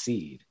is a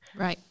seed.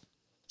 Right.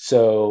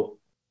 So,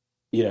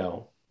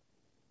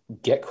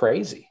 get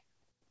crazy,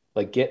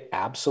 like get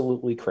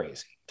absolutely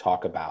crazy.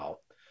 Talk about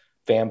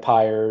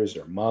vampires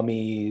or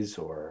mummies,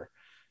 or,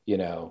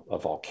 a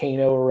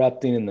volcano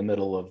erupting in the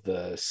middle of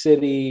the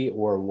city,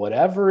 or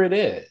whatever it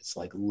is.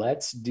 Like,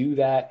 let's do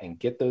that and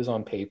get those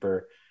on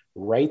paper,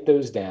 write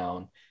those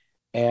down.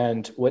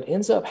 And what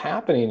ends up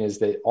happening is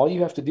that all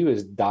you have to do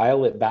is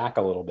dial it back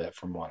a little bit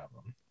from one of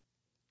them,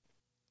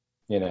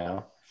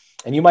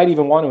 and you might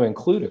even want to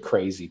include a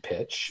crazy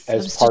pitch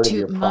as part of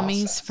your process.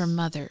 Mummies for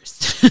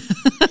mothers.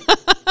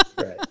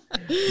 Right.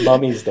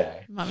 Mummy's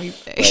Day.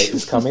 Mummy's Day. Right,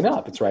 it's coming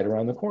up. It's right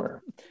around the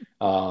corner.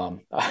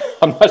 I'm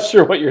not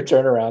sure what your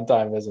turnaround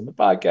time is in the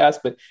podcast,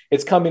 but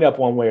it's coming up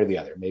one way or the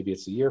other. Maybe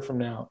it's a year from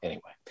now.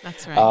 Anyway.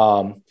 That's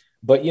right.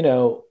 But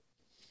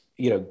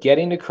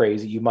getting to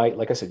crazy, you might,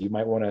 like I said, you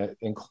might want to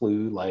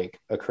include like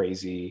a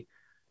crazy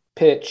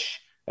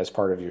pitch as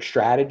part of your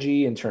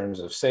strategy in terms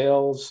of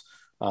sales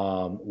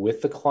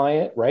with the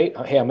client, right?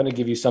 Hey, I'm going to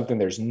give you something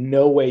there's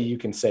no way you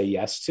can say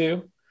yes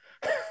to.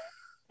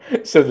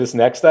 So this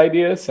next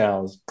idea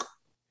sounds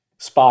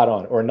spot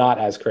on, or not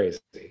as crazy,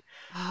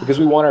 because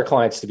we want our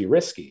clients to be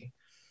risky.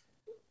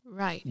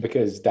 Right.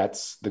 Because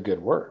that's the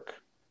good work,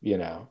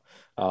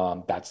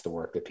 that's the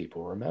work that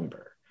people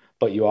remember.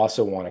 But you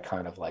also want to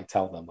kind of like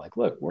tell them like,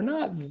 look, we're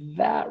not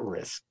that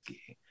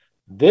risky.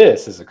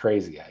 This is a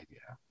crazy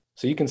idea.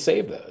 So you can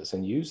save those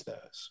and use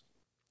those.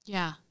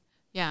 Yeah.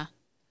 Yeah.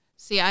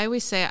 See, I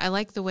always say, I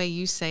like the way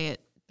you say it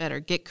better.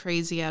 Get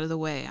crazy out of the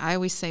way. I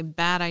always say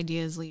bad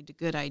ideas lead to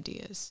good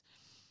ideas.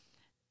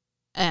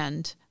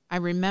 And I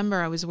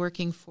remember I was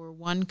working for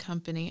one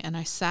company, and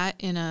I sat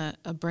in a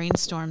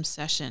brainstorm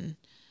session,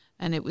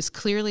 and it was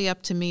clearly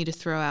up to me to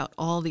throw out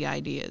all the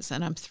ideas.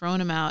 And I'm throwing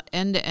them out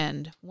end to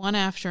end, one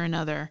after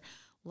another,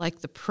 like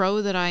the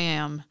pro that I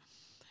am.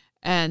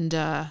 And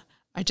I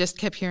just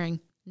kept hearing,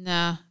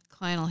 nah,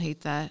 client will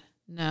hate that.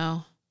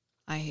 No,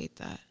 I hate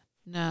that.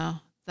 No,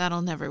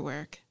 that'll never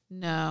work.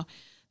 No.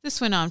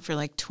 This went on for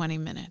like 20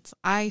 minutes.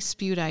 I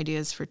spewed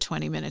ideas for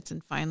 20 minutes,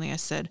 and finally I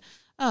said,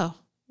 oh,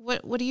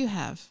 what do you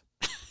have?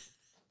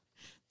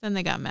 Then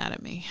they got mad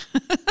at me.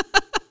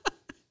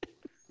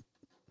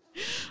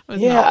 Not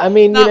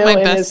my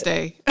best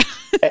day.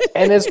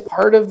 And as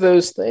part of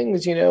those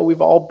things,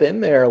 we've all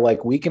been there.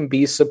 Like, we can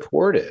be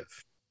supportive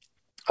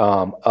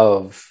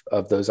of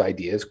those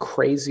ideas,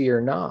 crazy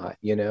or not,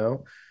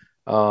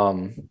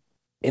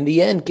 in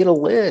the end, get a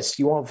list.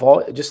 You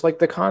want just like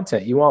the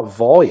content, you want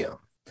volume.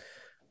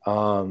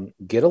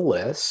 Get a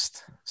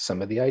list.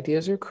 Some of the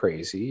ideas are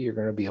crazy. You're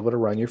going to be able to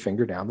run your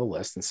finger down the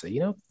list and say,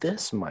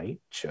 this might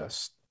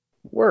just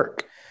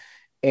work.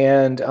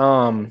 And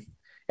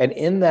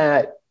in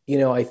that,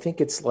 I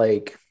think it's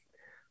like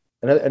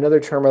another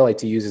term I like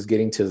to use is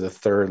getting to the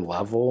third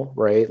level,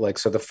 right? Like,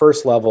 so the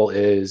first level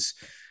is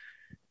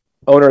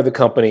owner of the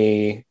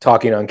company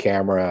talking on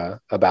camera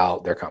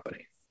about their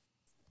company,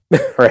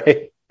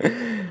 right?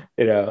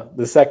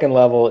 The second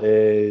level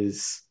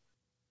is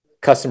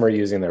customer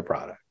using their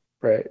product,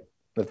 right?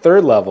 The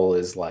third level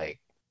is like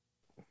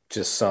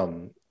just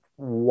some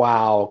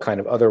wow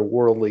kind of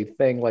otherworldly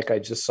thing. Like I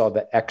just saw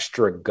the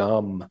Extra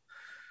Gum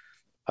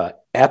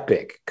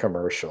epic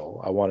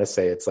commercial. I want to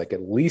say it's like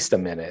at least a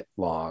minute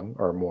long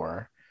or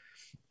more,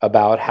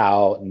 about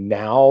how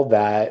now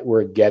that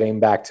we're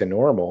getting back to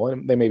normal,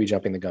 and they may be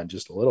jumping the gun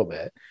just a little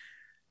bit,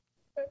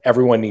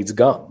 everyone needs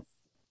gum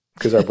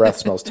because our breath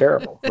smells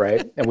terrible,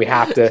 right? And we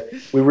want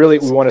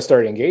to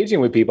start engaging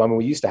with people. I mean,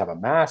 we used to have a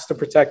mask to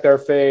protect our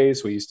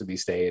face. We used to be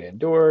staying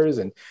indoors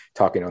and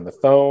talking on the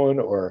phone,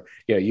 or,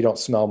 you don't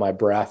smell my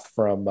breath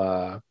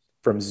from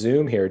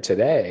Zoom here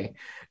today,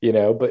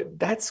 but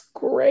that's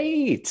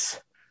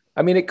great.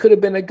 I mean, it could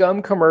have been a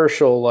gum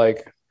commercial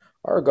like,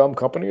 our gum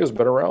company has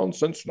been around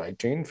since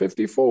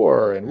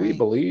 1954, and we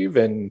believe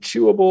in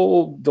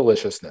chewable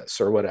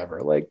deliciousness or whatever.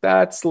 Like,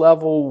 that's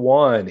level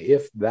one,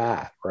 if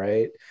that,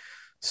 right?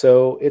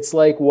 So it's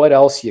like, what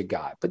else you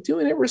got? But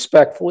doing it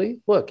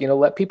respectfully. Look,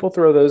 let people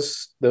throw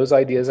those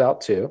ideas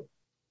out too.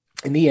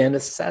 In the end,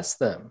 assess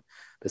them.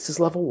 This is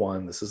level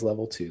one. This is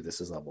level two. This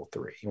is level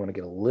three. You want to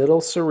get a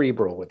little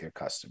cerebral with your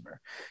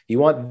customer. You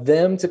want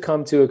them to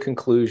come to a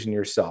conclusion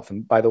yourself.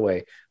 And by the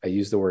way, I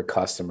use the word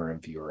customer and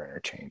viewer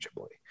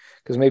interchangeably,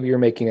 because maybe you're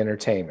making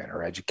entertainment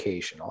or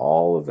education.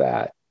 All of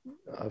that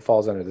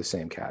falls under the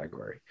same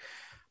category.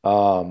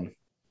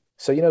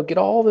 So, get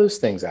all those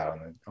things out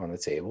on the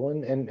table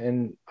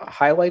and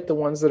highlight the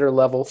ones that are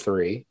level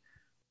three,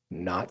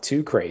 not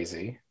too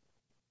crazy,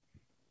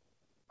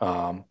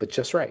 but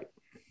just right.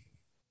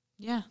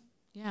 Yeah.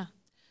 Yeah.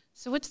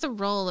 So what's the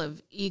role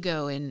of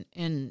ego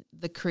in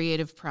the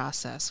creative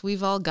process?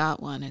 We've all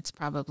got one. It's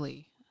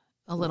probably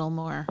a little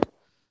more,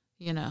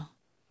 I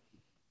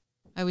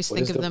always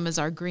think of them as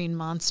our green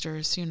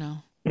monsters,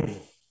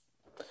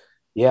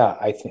 Yeah,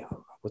 I think,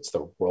 what's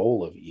the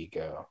role of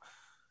ego?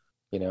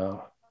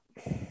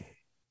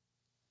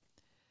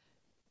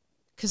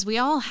 Because we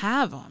all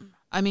have them.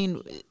 I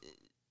mean,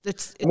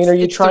 it's are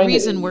you it's the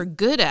reason we're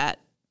good at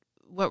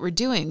what we're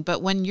doing.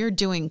 But when you're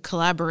doing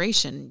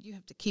collaboration, you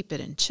have to keep it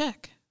in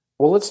check.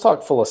 Well, let's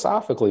talk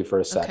philosophically for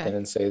a second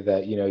and say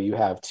that, you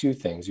have two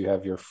things. You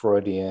have your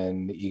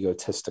Freudian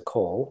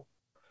egotistical,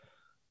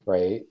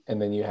 right?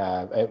 And then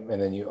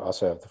you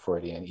also have the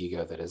Freudian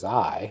ego that is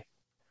I.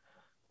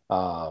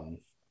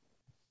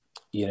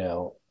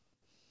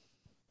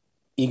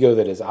 Ego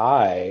that is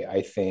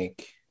I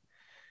think,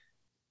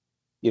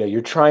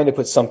 you're trying to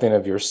put something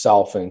of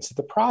yourself into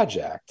the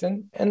project,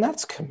 and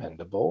that's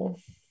commendable,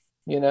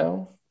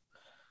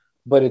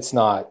 but it's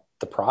not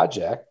the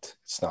project.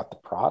 It's not the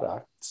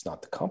product. It's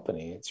not the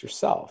company. It's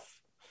yourself.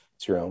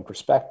 It's your own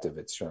perspective.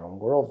 It's your own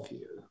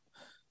worldview.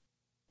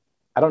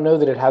 I don't know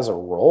that it has a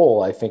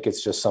role. I think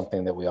it's just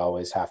something that we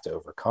always have to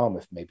overcome,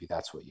 if maybe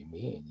that's what you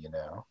mean,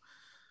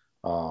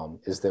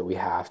 is that we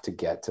have to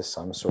get to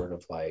some sort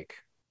of like,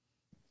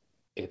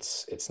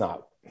 it's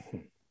not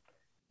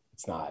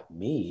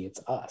me,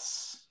 it's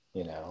us,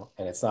 and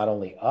it's not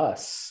only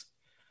us,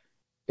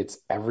 it's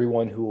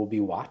everyone who will be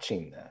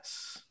watching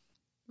this.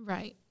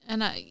 Right.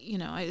 And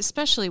I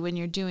especially when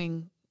you're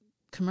doing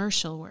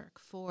commercial work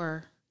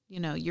for,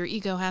 your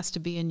ego has to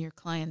be in your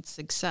client's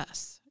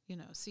success,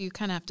 so you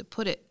kind of have to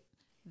put it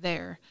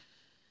there.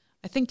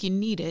 I think you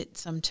need it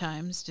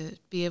sometimes to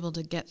be able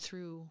to get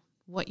through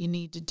what you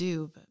need to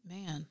do, but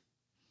man.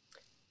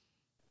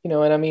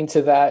 And I mean,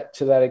 to that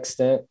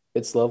extent,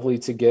 it's lovely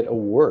to get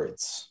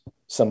awards,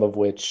 some of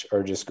which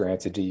are just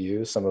granted to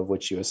you, some of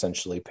which you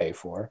essentially pay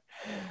for,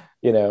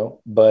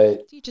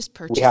 but you just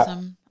purchase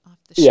them off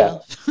the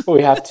shelf.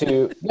 We have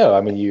to, no,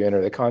 I mean, you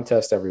enter the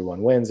contest,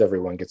 everyone wins,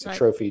 everyone gets a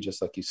trophy,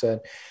 just like you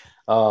said.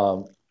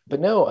 But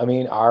no, I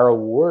mean, our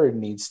award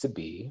needs to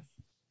be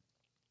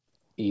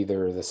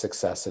either the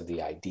success of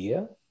the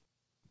idea,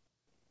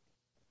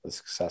 the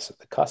success of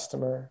the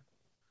customer,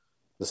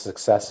 the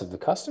success of the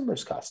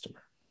customer's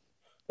customer,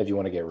 if you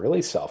want to get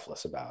really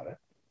selfless about it.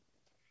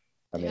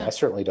 I mean, I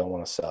certainly don't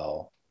want to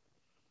sell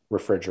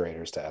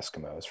refrigerators to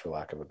Eskimos, for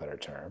lack of a better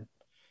term.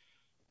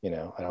 I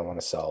don't want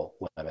to sell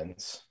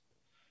lemons,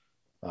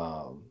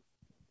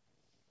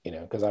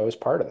 because I was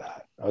part of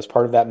that. I was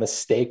part of that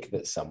mistake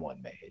that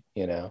someone made,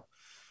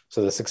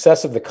 So the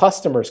success of the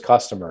customer's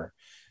customer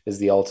is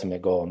the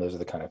ultimate goal. And those are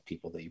the kind of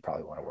people that you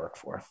probably want to work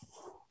for.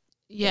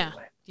 Yeah.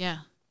 Anyway.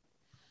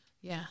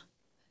 Yeah.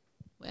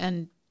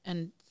 And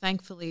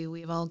thankfully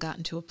we've all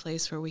gotten to a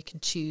place where we can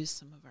choose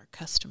some of our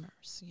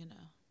customers,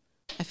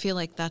 I feel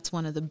like that's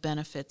one of the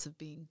benefits of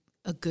being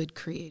a good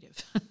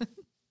creative.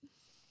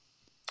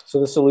 So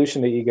the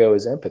solution to ego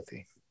is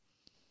empathy.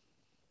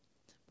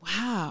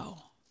 Wow.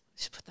 I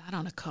should put that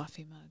on a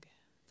coffee mug.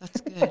 That's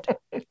good,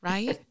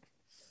 right?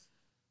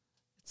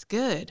 It's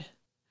good.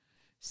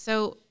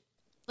 So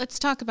let's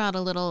talk about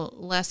a little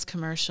less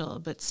commercial,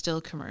 but still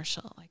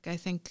commercial. Like, I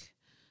think,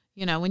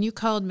 when you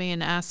called me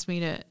and asked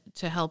me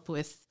to help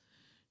with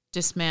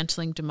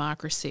Dismantling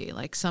Democracy,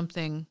 like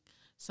something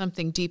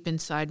deep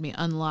inside me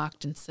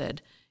unlocked and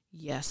said,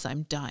 yes,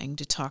 I'm dying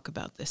to talk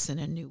about this in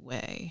a new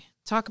way.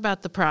 Talk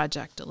about the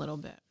project a little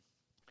bit.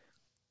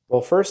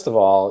 Well, first of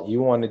all,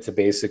 you wanted to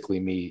basically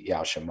meet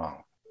Yao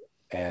Shimong.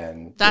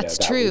 And that's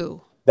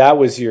true. That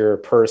was your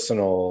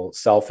personal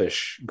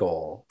selfish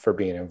goal for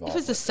being involved. It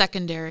was a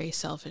secondary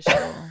selfish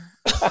goal.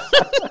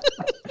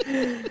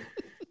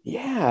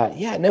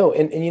 Yeah, no.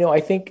 And I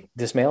think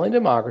Dismantling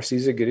Democracy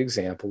is a good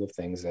example of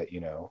things that,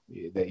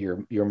 that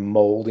you're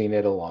molding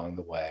it along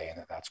the way,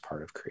 and that's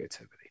part of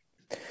creativity.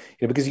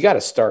 Because you got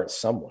to start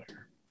somewhere.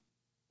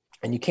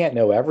 And you can't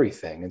know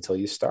everything until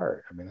you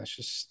start. I mean, that's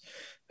just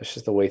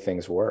the way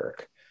things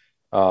work.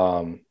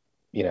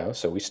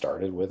 So we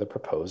started with a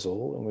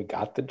proposal and we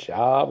got the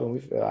job,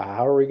 and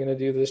how are we going to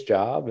do this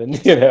job? And,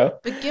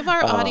 But give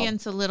our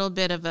audience a little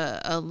bit of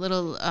a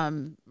little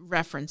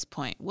reference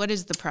point. What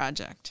is the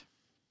project?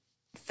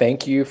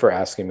 Thank you for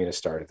asking me to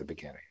start at the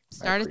beginning.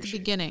 Start at the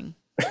beginning.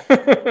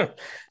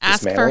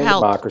 Ask for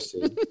help.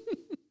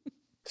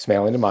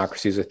 Dismantling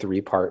Democracy is a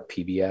 3-part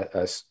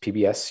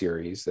PBS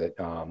series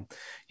that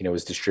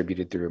was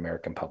distributed through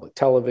American Public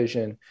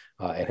Television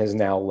and has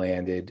now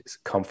landed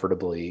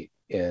comfortably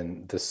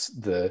in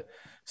the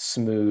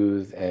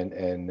smooth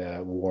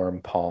and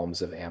warm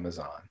palms of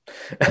Amazon.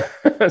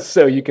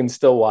 So you can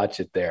still watch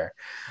it there.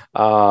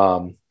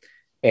 And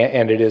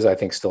it is, I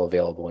think, still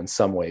available in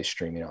some ways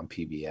streaming on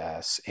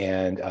PBS.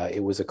 And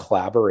it was a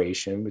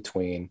collaboration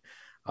between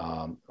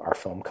our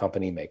film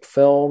company, Make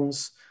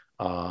Films,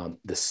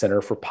 the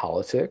Center for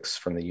Politics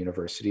from the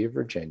University of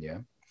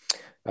Virginia,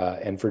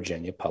 and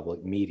Virginia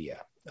Public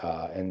Media.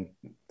 And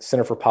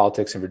Center for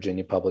Politics and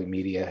Virginia Public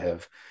Media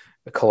have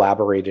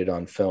collaborated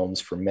on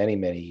films for many,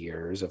 many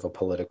years of a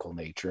political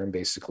nature, and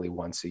basically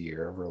once a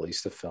year have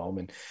released a film.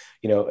 And,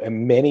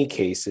 in many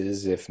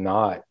cases, if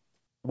not,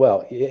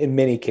 well, in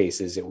many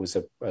cases, it was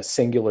a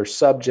singular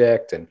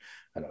subject and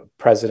a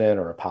president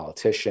or a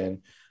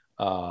politician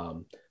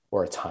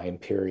or a time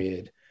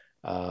period,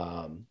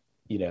 that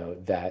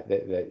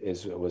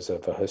was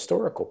of a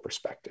historical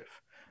perspective.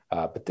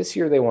 But this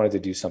year they wanted to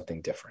do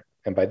something different.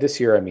 And by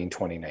this year, I mean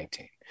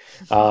 2019.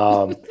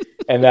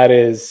 And that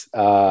is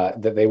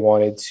that they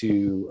wanted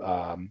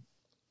to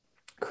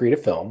create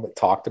a film that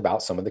talked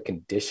about some of the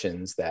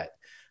conditions that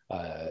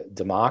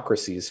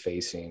democracy is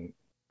facing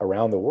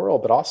around the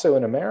world, but also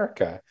in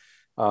America,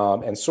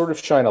 and sort of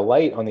shine a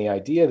light on the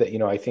idea that,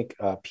 I think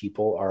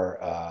people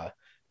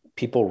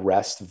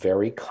rest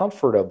very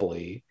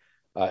comfortably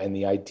in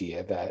the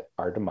idea that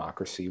our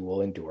democracy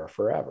will endure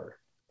forever.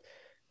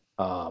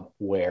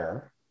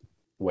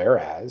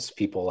 Whereas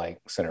people like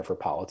Center for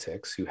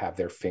Politics, who have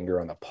their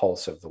finger on the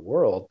pulse of the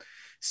world,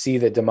 see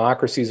that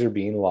democracies are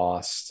being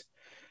lost,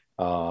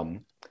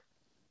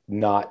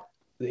 not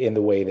in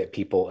the way that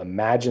people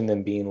imagine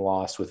them being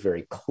lost, with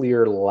very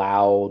clear,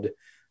 loud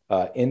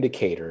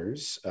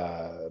indicators,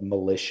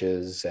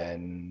 militias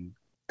and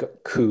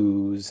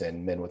coups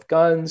and men with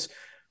guns,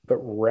 but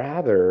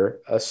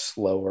rather a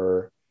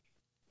slower,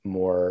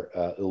 more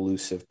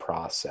elusive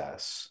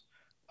process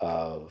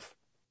of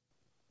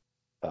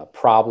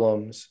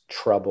problems,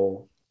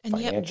 trouble, and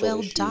yet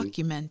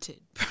well-documented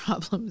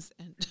problems.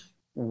 And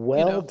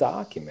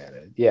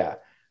well-documented, yeah.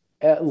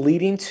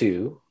 Leading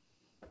to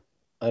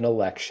an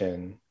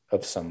election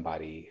of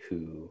somebody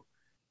who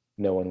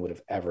no one would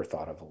have ever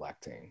thought of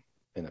electing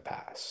in the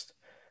past,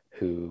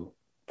 who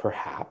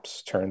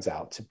perhaps turns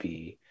out to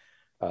be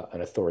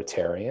an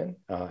authoritarian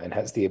and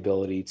has the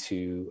ability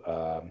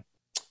to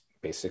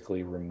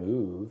basically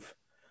remove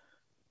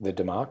the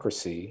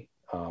democracy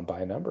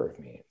by a number of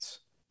means.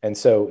 And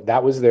so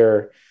that was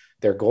their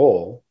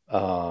goal,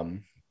 was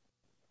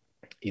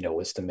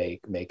to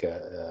make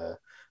a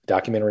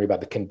documentary about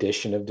the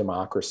condition of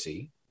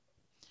democracy.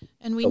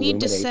 And we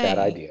need to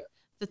say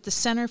that the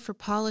Center for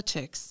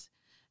Politics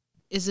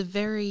is a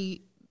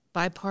very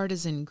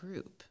bipartisan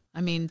group.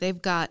 I mean,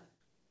 they've got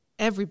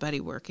everybody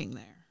working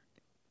there.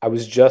 I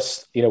was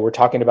just, we're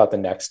talking about the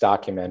next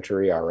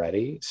documentary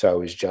already. So I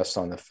was just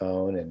on the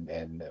phone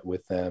and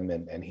with them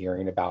and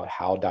hearing about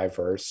how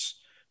diverse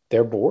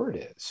their board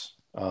is.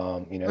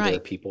 Right. There are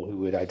people who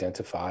would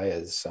identify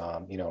as,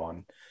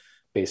 on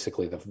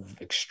basically the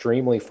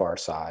extremely far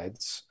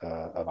sides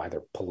of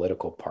either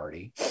political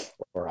party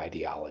or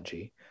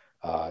ideology.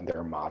 There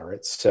are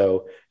moderates.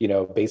 So,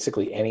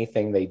 basically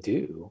anything they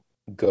do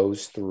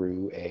goes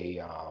through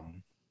a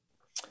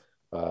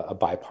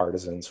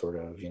bipartisan sort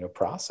of,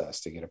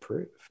 process to get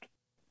approved.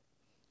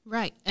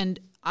 Right. And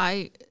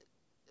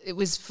it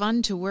was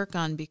fun to work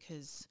on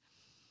because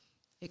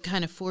it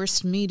kind of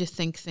forced me to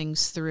think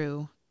things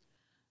through,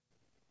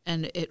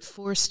 and it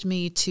forced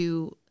me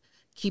to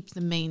keep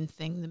the main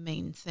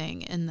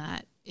thing, and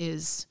that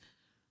is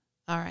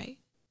all right,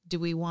 do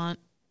we want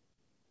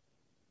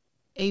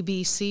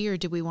ABC or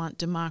do we want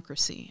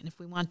democracy? And if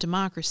we want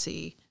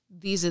democracy,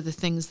 these are the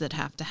things that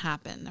have to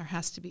happen. There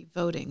has to be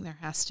voting. There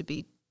has to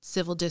be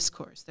civil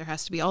discourse. There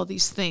has to be all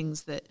these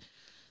things that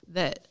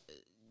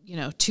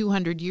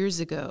 200 years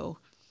ago,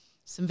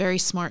 some very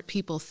smart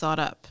people thought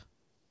up,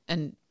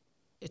 and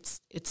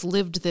it's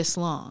lived this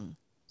long.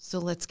 So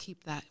let's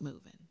keep that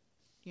moving,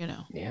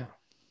 Yeah.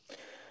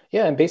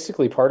 Yeah. And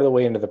basically part of the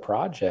way into the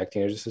project,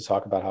 just to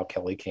talk about how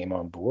Kelly came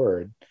on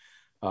board,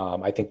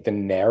 I think the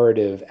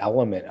narrative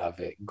element of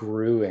it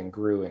grew and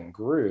grew and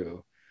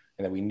grew.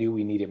 And then we knew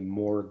we needed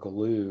more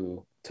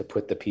glue to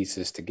put the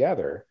pieces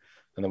together.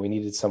 And then we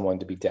needed someone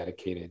to be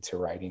dedicated to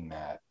writing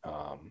that.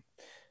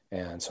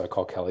 And so I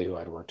called Kelly, who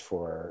I'd worked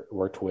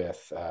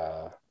with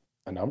a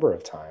number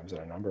of times at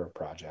a number of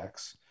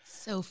projects.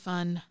 So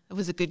fun. It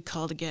was a good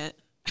call to get.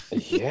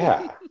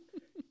 Yeah.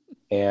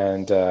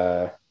 And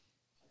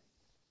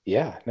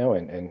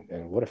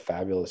and what a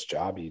fabulous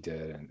job you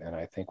did. And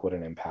I think what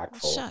an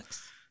impactful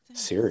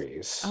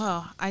series.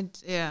 Oh,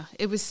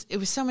 it was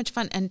so much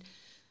fun. And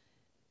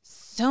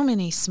so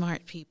many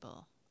smart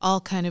people all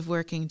kind of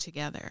working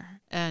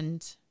together.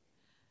 And,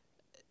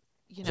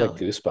 it's like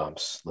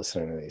goosebumps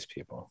listening to these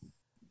people.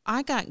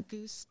 I got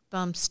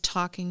goosebumps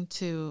talking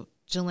to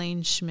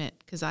Jelaine Schmidt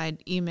because I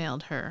had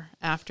emailed her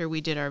after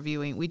we did our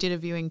viewing. We did a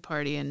viewing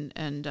party,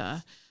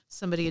 and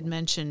somebody had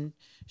mentioned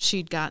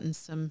she'd gotten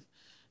some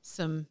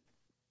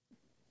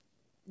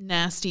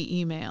nasty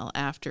email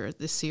after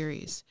the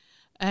series.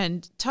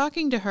 And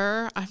talking to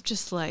her, I'm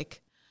just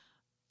like,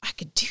 I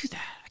could do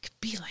that. I could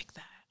be like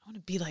that. I want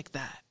to be like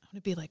that. I want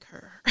to be like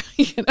her.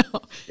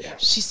 Yeah.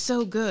 She's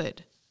so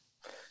good.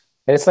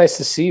 And it's nice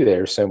to see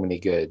there's so many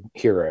good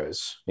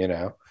heroes,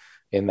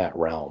 in that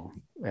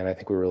realm. And I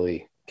think we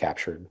really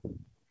captured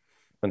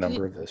a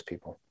number of those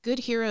people. Good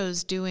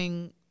heroes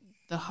doing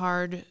the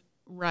hard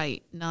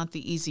right, not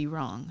the easy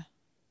wrong.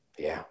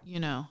 Yeah.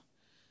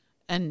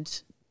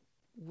 And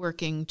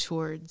working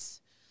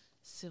towards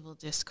civil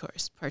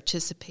discourse,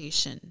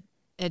 participation,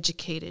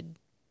 educated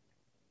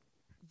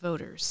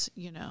voters,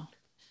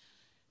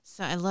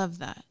 So I love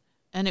that.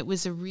 And it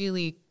was a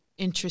really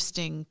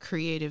interesting,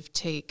 creative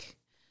take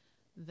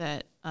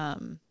that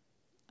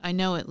I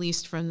know, at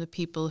least from the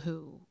people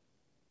who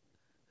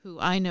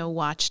I know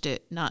watched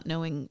it, not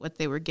knowing what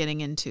they were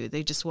getting into.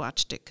 They just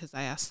watched it because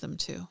I asked them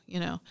to,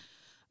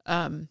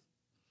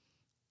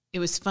 It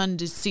was fun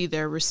to see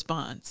their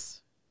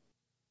response.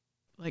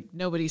 Like,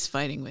 nobody's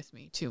fighting with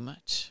me too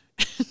much.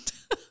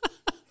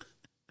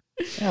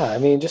 Yeah,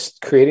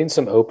 just creating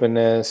some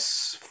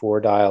openness for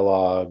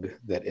dialogue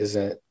that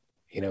isn't,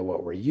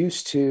 what we're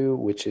used to,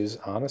 which is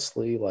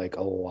honestly like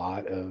a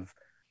lot of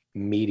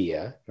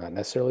media, not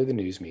necessarily the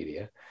news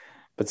media,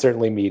 but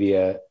certainly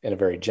media in a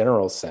very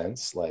general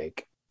sense,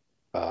 like,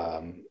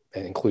 and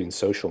including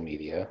social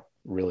media,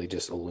 really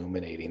just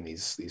illuminating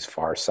these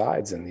far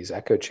sides and these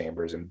echo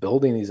chambers and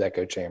building these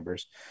echo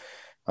chambers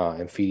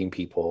and feeding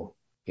people,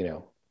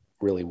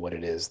 really what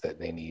it is that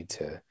they need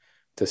to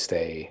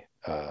stay,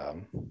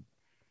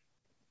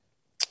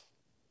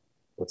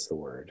 what's the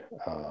word?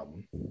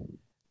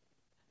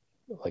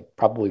 Like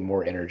probably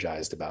more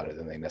energized about it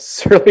than they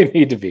necessarily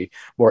need to be,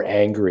 more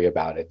angry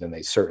about it than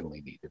they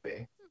certainly need to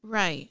be.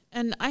 Right.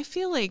 And I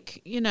feel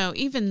like,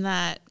 even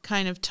that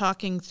kind of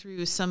talking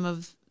through some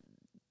of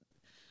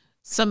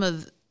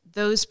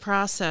those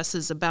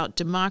processes about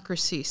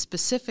democracy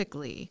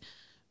specifically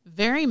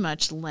very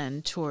much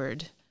lend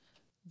toward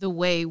the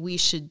way we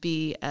should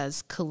be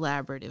as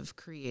collaborative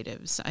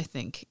creatives, I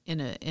think,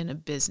 in a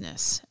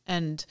business.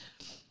 And,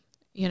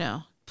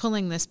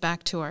 pulling this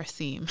back to our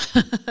theme.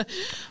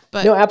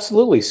 But no,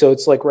 absolutely. So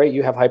it's like, right,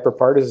 you have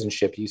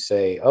hyperpartisanship. You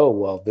say, oh,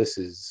 well, this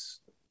is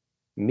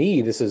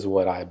me. This is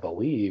what I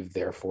believe.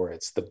 Therefore,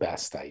 it's the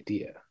best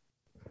idea.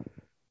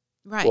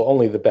 Right. Well,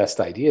 only the best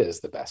idea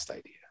is the best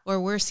idea.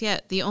 Or worse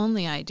yet, the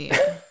only idea.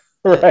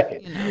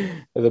 Right.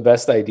 The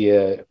best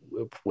idea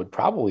would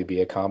probably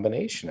be a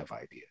combination of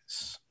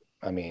ideas.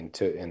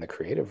 In the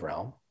creative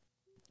realm.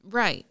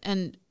 Right.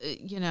 And,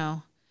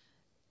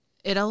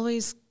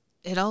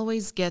 it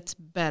always gets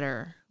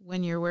better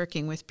when you're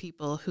working with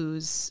people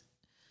whose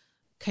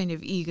kind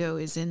of ego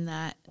is in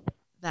that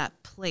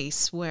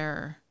place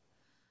where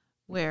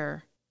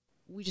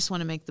we just want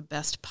to make the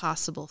best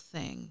possible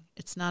thing.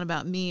 It's not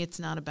about me. It's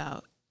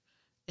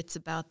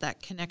about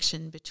that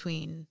connection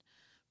between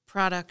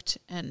product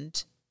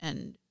and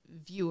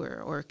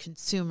viewer or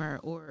consumer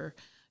or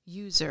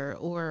user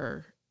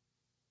or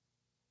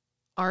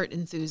art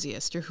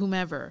enthusiast or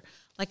whomever.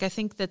 Like, I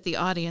think that the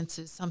audience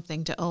is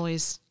something to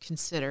always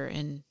consider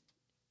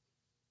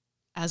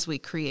as we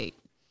create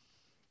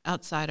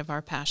outside of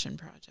our passion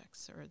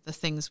projects or the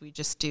things we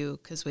just do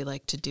because we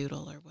like to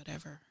doodle or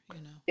whatever,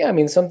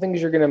 Yeah, some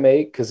things you're going to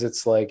make because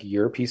it's like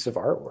your piece of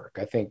artwork.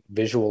 I think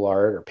visual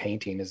art or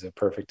painting is a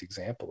perfect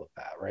example of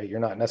that, right? You're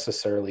not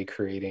necessarily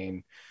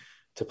creating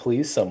to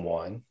please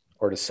someone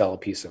or to sell a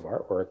piece of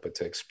artwork, but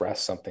to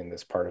express something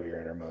that's part of your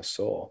innermost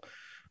soul.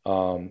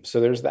 So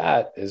there's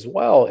that as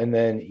well. And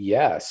then,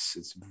 yes,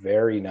 it's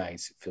very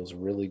nice. It feels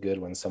really good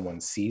when someone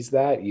sees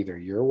that either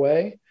your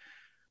way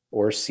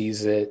or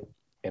sees it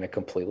in a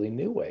completely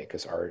new way,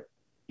 because art,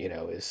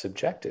 is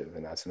subjective.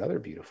 And that's another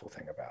beautiful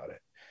thing about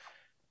it.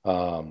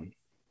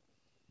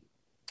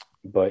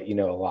 But, a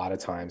lot of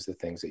times the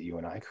things that you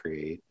and I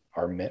create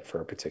are meant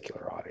for a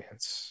particular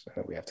audience, and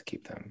that we have to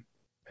keep them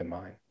in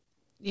mind.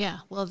 Yeah.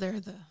 Well, they're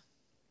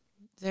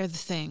the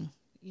thing,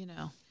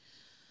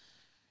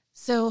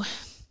 So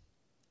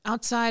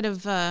outside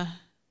of, the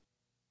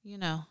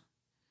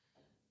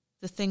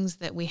things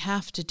that we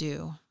have to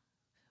do,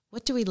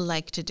 what do we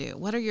like to do?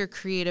 What are your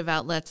creative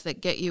outlets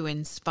that get you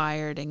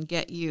inspired and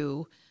get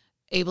you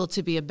able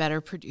to be a better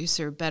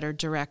producer, better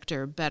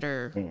director,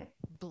 better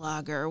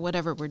blogger,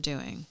 whatever we're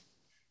doing?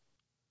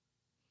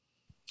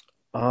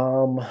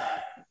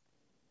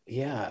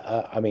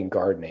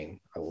 Gardening.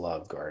 I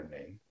love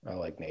gardening. I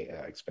like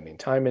spending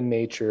time in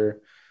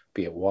nature,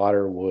 be it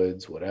water,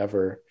 woods,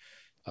 whatever.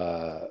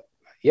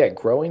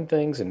 Growing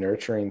things and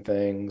nurturing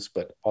things,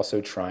 but also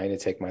trying to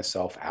take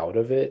myself out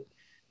of it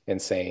and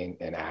saying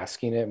and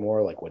asking it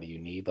more like, what do you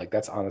need? Like,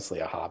 that's honestly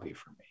a hobby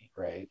for me,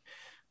 right?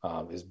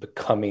 Is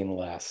becoming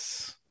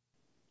less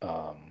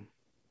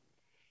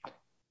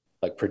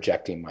like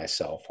projecting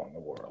myself on the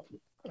world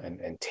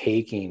and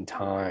taking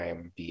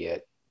time, be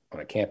it on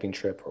a camping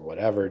trip or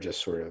whatever,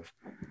 just sort of,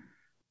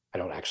 I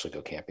don't actually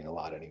go camping a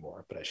lot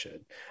anymore, but I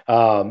should.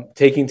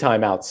 Taking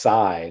time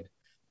outside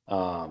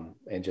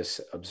and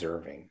just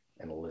observing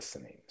and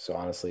listening. So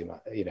honestly,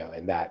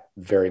 and that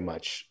very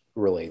much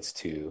relates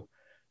to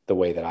the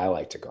way that I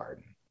like to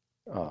garden,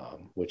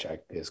 which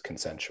is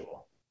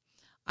consensual.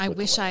 I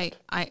wish I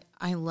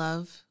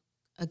love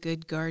a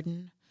good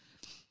garden.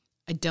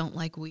 I don't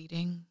like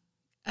weeding.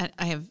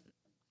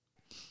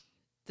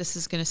 This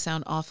is going to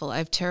sound awful. I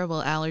have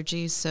terrible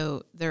allergies,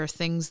 so there are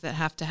things that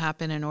have to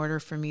happen in order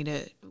for me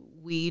to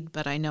weed,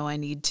 but I know I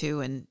need to,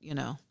 and,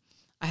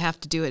 I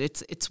have to do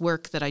it. It's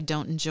work that I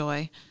don't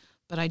enjoy,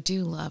 but I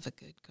do love a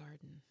good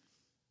garden.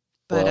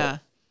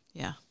 But,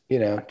 yeah.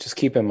 Just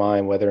keep in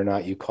mind whether or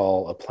not you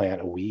call a plant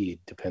a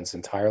weed depends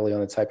entirely on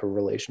the type of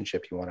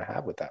relationship you want to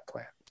have with that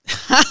plant.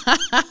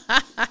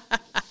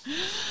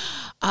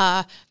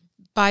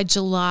 By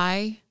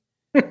July,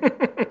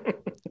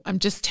 I'm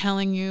just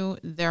telling you,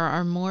 there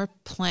are more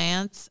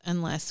plants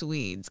and less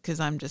weeds, because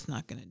I'm just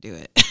not going to do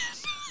it.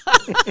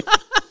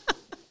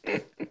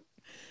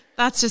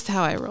 That's just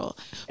how I roll.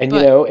 And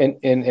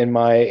in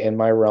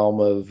my realm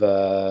of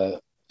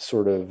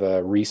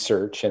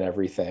research and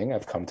everything,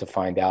 I've come to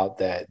find out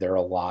that there are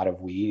a lot of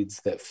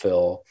weeds that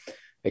fill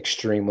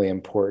extremely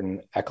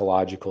important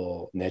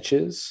ecological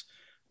niches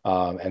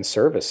and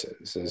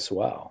services as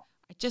well.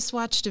 I just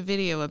watched a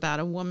video about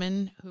a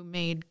woman who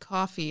made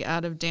coffee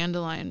out of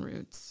dandelion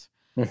roots.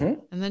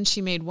 And then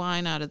she made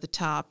wine out of the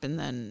top, and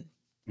then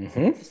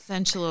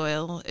essential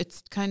oil.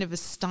 It's kind of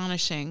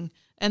astonishing.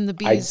 And the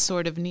bees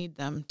sort of need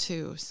them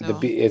too. So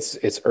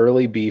it's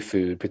early bee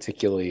food,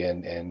 particularly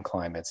in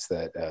climates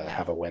that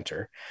have a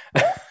winter.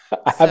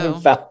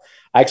 I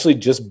actually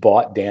just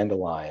bought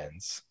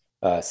dandelions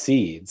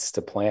seeds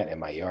to plant in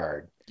my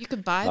yard. You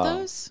could buy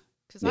those?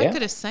 Because I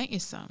could have sent you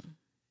some.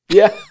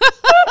 Yeah.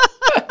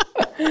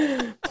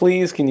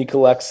 Please, can you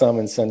collect some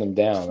and send them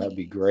down? That'd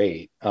be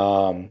great.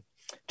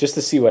 Just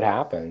to see what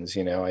happens,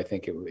 I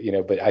think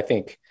but I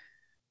think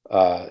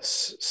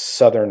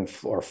southern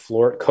or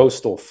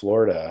coastal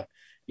Florida,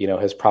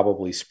 has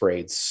probably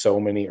sprayed so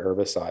many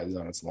herbicides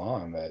on its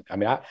lawn that,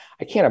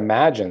 I can't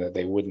imagine that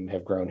they wouldn't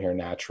have grown here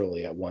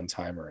naturally at one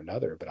time or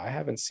another, but I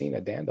haven't seen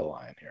a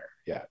dandelion here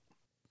yet.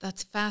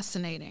 That's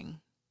fascinating.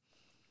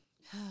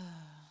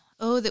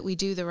 Oh, that we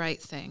do the right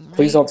thing. Right?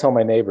 Please don't tell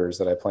my neighbors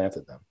that I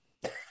planted them.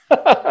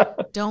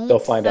 Don't They'll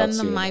find send out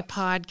them soon my enough.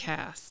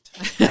 podcast.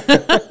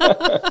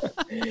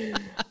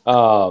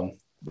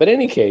 But in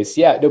any case,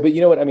 yeah, no, but you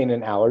know what I mean?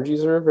 And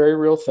allergies are a very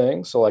real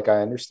thing. So like,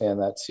 I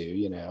understand that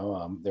too,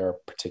 there are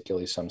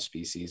particularly some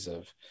species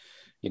of,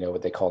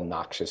 what they call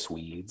noxious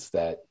weeds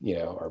that,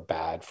 are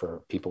bad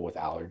for people with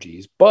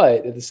allergies.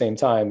 But at the same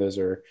time, those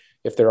are,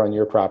 if they're on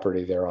your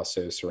property, they're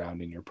also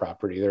surrounding your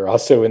property. They're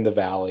also in the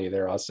valley.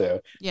 They're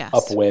also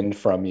upwind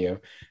from you,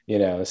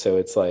 so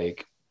it's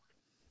like,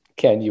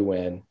 can you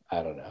win?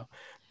 I don't know.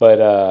 But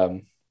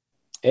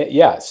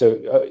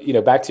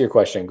So, back to your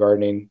question,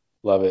 gardening,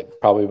 love it.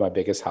 Probably my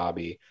biggest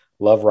hobby.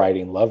 Love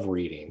writing, love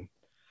reading,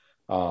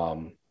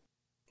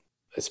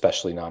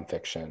 especially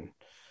nonfiction,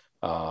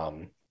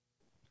 and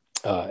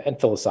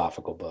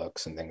philosophical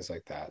books and things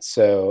like that.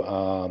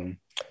 So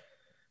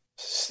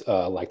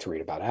like to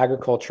read about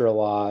agriculture a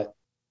lot.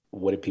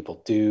 What did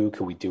people do?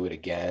 Could we do it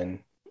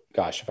again?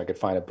 Gosh, if I could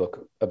find a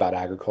book about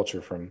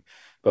agriculture from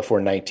before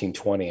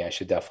 1920, I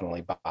should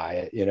definitely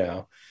buy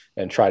it,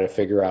 and try to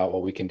figure out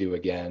what we can do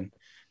again.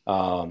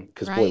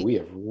 Because boy, we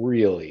have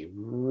really,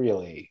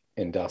 really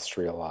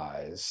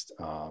industrialized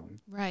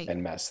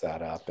and messed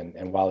that up.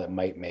 And while it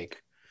might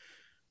make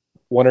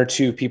one or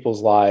two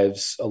people's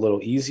lives a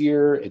little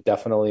easier, it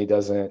definitely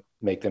doesn't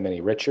make them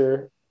any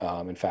richer.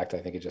 In fact, I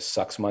think it just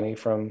sucks money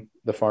from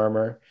the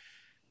farmer.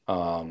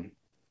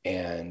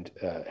 and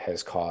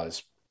has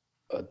caused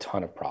a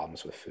ton of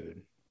problems with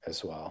food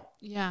as well.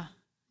 Yeah.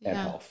 And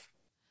health.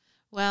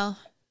 Well,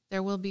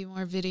 there will be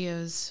more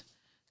videos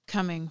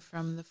coming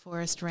from the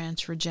Forest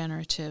Ranch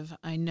Regenerative.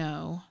 I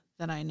know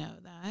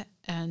that.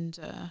 And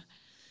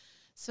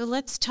so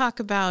let's talk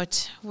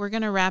about, we're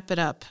going to wrap it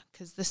up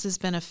because this has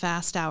been a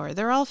fast hour.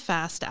 They're all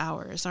fast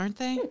hours, aren't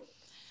they?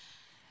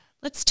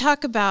 Let's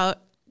talk about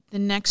the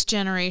next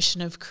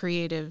generation of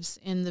creatives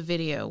in the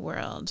video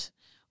world.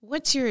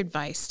 What's your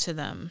advice to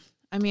them?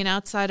 I mean,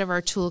 outside of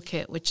our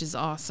toolkit, which is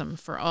awesome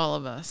for all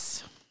of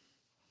us.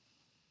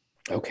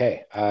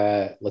 Okay.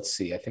 Let's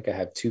see. I think I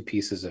have 2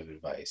 pieces of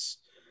advice.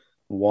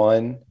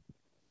 One,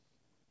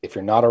 if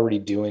you're not already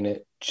doing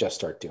it, just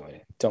start doing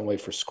it. Don't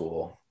wait for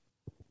school.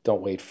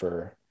 Don't wait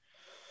for,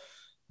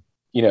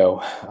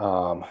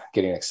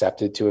 getting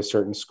accepted to a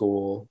certain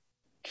school,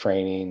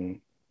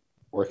 training,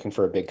 working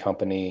for a big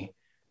company,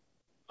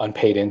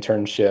 unpaid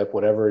internship,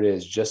 whatever it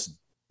is, just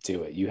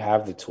do it. You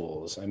have the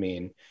tools. I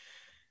mean,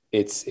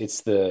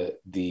 it's the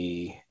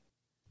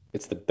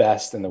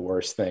best and the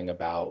worst thing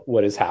about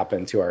what has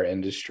happened to our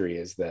industry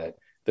is that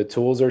the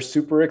tools are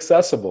super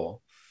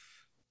accessible.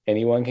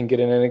 Anyone can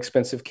get an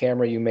inexpensive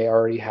camera. You may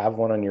already have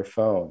one on your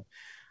phone.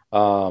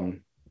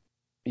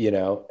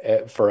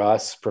 For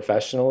us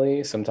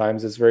professionally,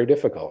 sometimes it's very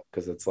difficult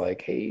because it's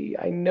like, hey,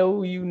 I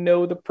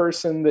know the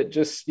person that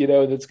just,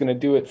 that's going to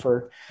do it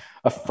for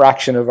a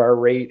fraction of our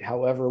rate.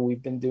 However,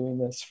 we've been doing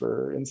this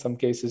for, in some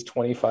cases,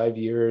 25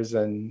 years.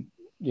 And,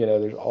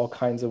 there's all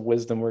kinds of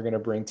wisdom we're going to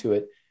bring to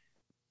it.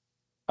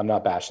 I'm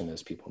not bashing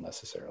those people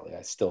necessarily.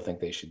 I still think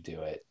they should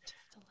do it.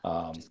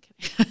 Just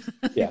kidding.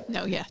 Yeah.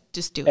 No, yeah,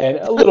 just do it. And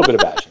a little bit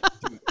of bashing.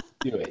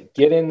 Do it.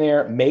 Get in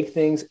there, make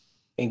things,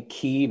 and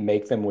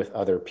make them with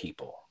other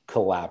people.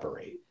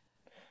 Collaborate.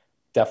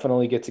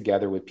 Definitely get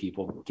together with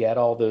people. Get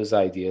all those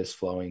ideas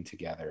flowing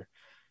together.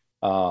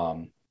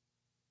 I'm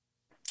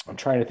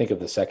trying to think of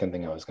the second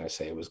thing I was going to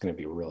say. It was going to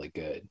be really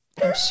good.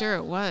 I'm sure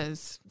it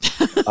was.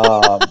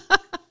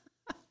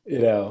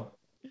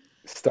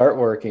 Start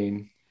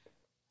working.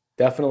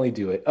 Definitely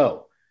do it.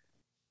 Oh,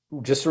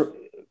 just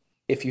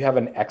if you have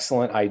an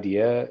excellent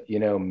idea,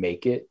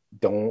 make it.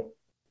 Don't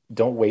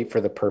wait for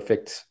the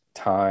perfect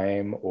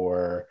time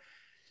or,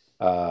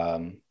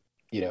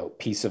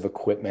 piece of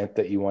equipment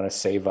that you want to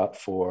save up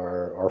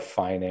for or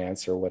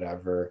finance or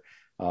whatever.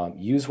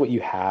 Use what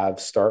you have,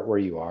 start where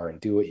you are and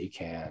do what you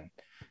can.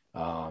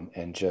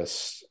 And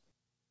just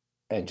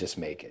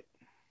make it.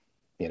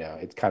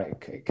 It kind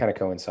of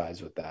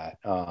coincides with that.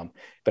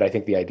 But I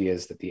think the idea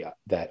is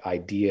that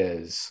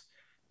ideas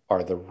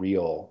are the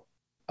real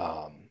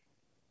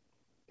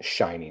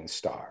shining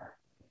star,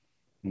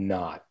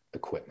 not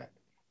equipment.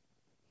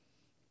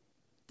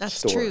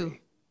 That's true.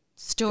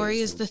 Story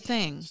is the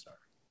thing. Star.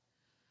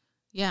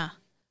 Yeah.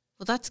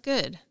 Well, that's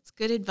good. It's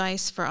good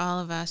advice for all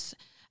of us.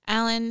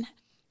 Allen,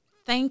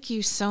 thank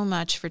you so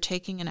much for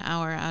taking an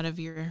hour out of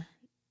your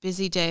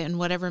busy day and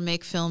whatever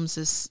Make Films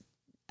is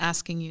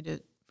asking you to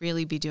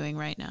really be doing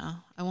right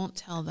now. I won't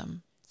tell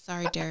them.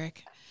 Sorry,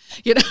 Derek.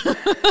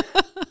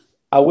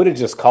 I would have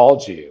just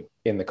called you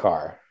in the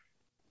car.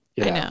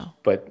 I know.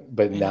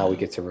 But now we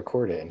get to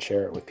record it and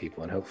share it with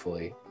people, and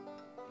hopefully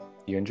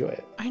you enjoy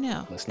it. I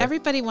know. Listener.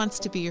 Everybody wants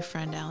to be your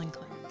friend, Allen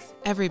Clements.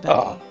 Everybody.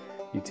 Oh,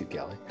 you too,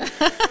 Kelly.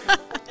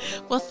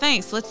 Well,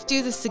 thanks. Let's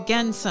do this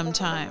again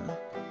sometime.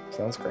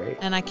 Sounds great.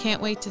 And I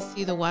can't wait to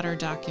see the water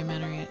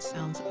documentary. It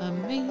sounds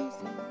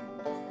amazing.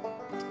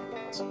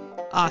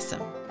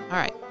 Awesome. All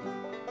right.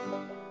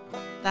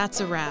 That's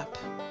a wrap.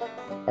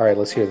 All right,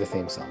 let's hear the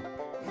theme song.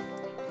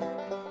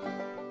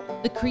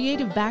 The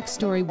creative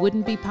backstory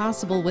wouldn't be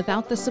possible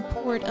without the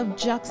support of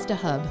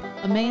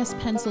JuxtaHub, Emmaus,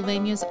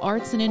 Pennsylvania's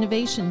Arts and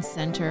Innovation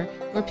Center,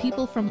 where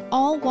people from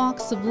all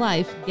walks of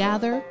life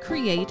gather,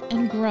 create,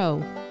 and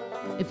grow.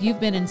 If you've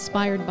been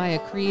inspired by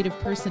a creative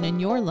person in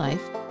your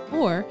life,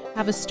 or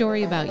have a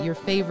story about your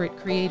favorite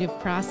creative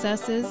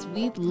processes,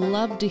 we'd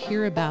love to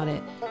hear about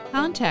it.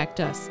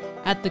 Contact us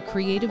at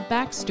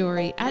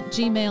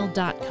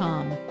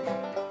thecreativebackstory@gmail.com.